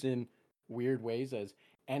sometimes in weird ways, as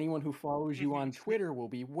anyone who follows you Hmm. on Twitter will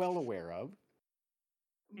be well aware of.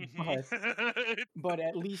 Mhm. but but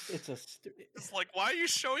at least it's It's like, why are you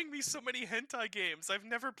showing me so many hentai games? I've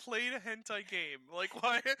never played a hentai game. Like,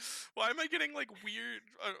 why? Why am I getting like weird?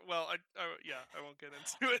 Well, yeah, I won't get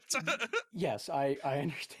into it. yes, I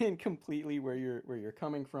understand completely where you're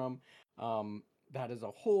coming from. That is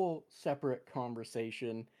a whole separate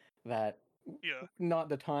conversation that Yeah, not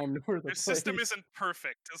the time nor the their system place. isn't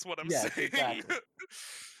perfect, is what I'm Yes, saying. exactly.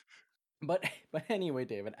 But but anyway,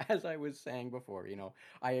 David, as I was saying before,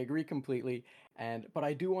 I agree completely, but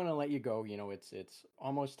I do want to let you go. It's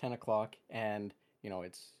almost 10 o'clock, and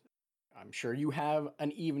it's I'm sure you have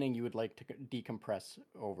an evening you would like to decompress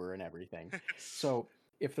over and everything. So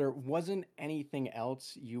if there wasn't anything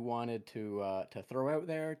else you wanted to throw out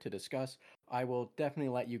there to discuss, I will definitely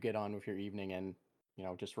let you get on with your evening and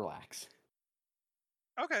just relax.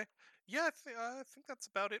 Okay. Yeah, I think that's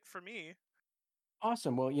about it for me.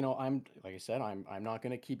 Awesome. Well, I'm like I said, I'm not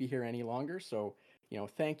going to keep you here any longer. So,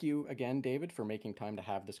 thank you again, David, for making time to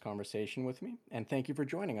have this conversation with me, and thank you for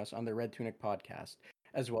joining us on the Red Tunic podcast,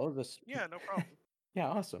 as well as this. Yeah, no problem. Yeah,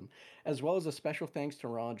 awesome. As well as a special thanks to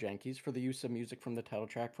Ronald Jenkins for the use of music from the title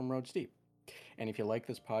track from Road Steep. And if you like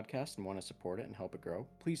this podcast and want to support it and help it grow,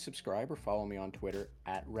 please subscribe or follow me on Twitter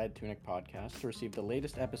at Red Tunic Podcast to receive the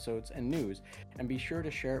latest episodes and news, and be sure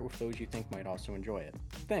to share it with those you think might also enjoy it.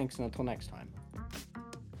 Thanks, and until next time.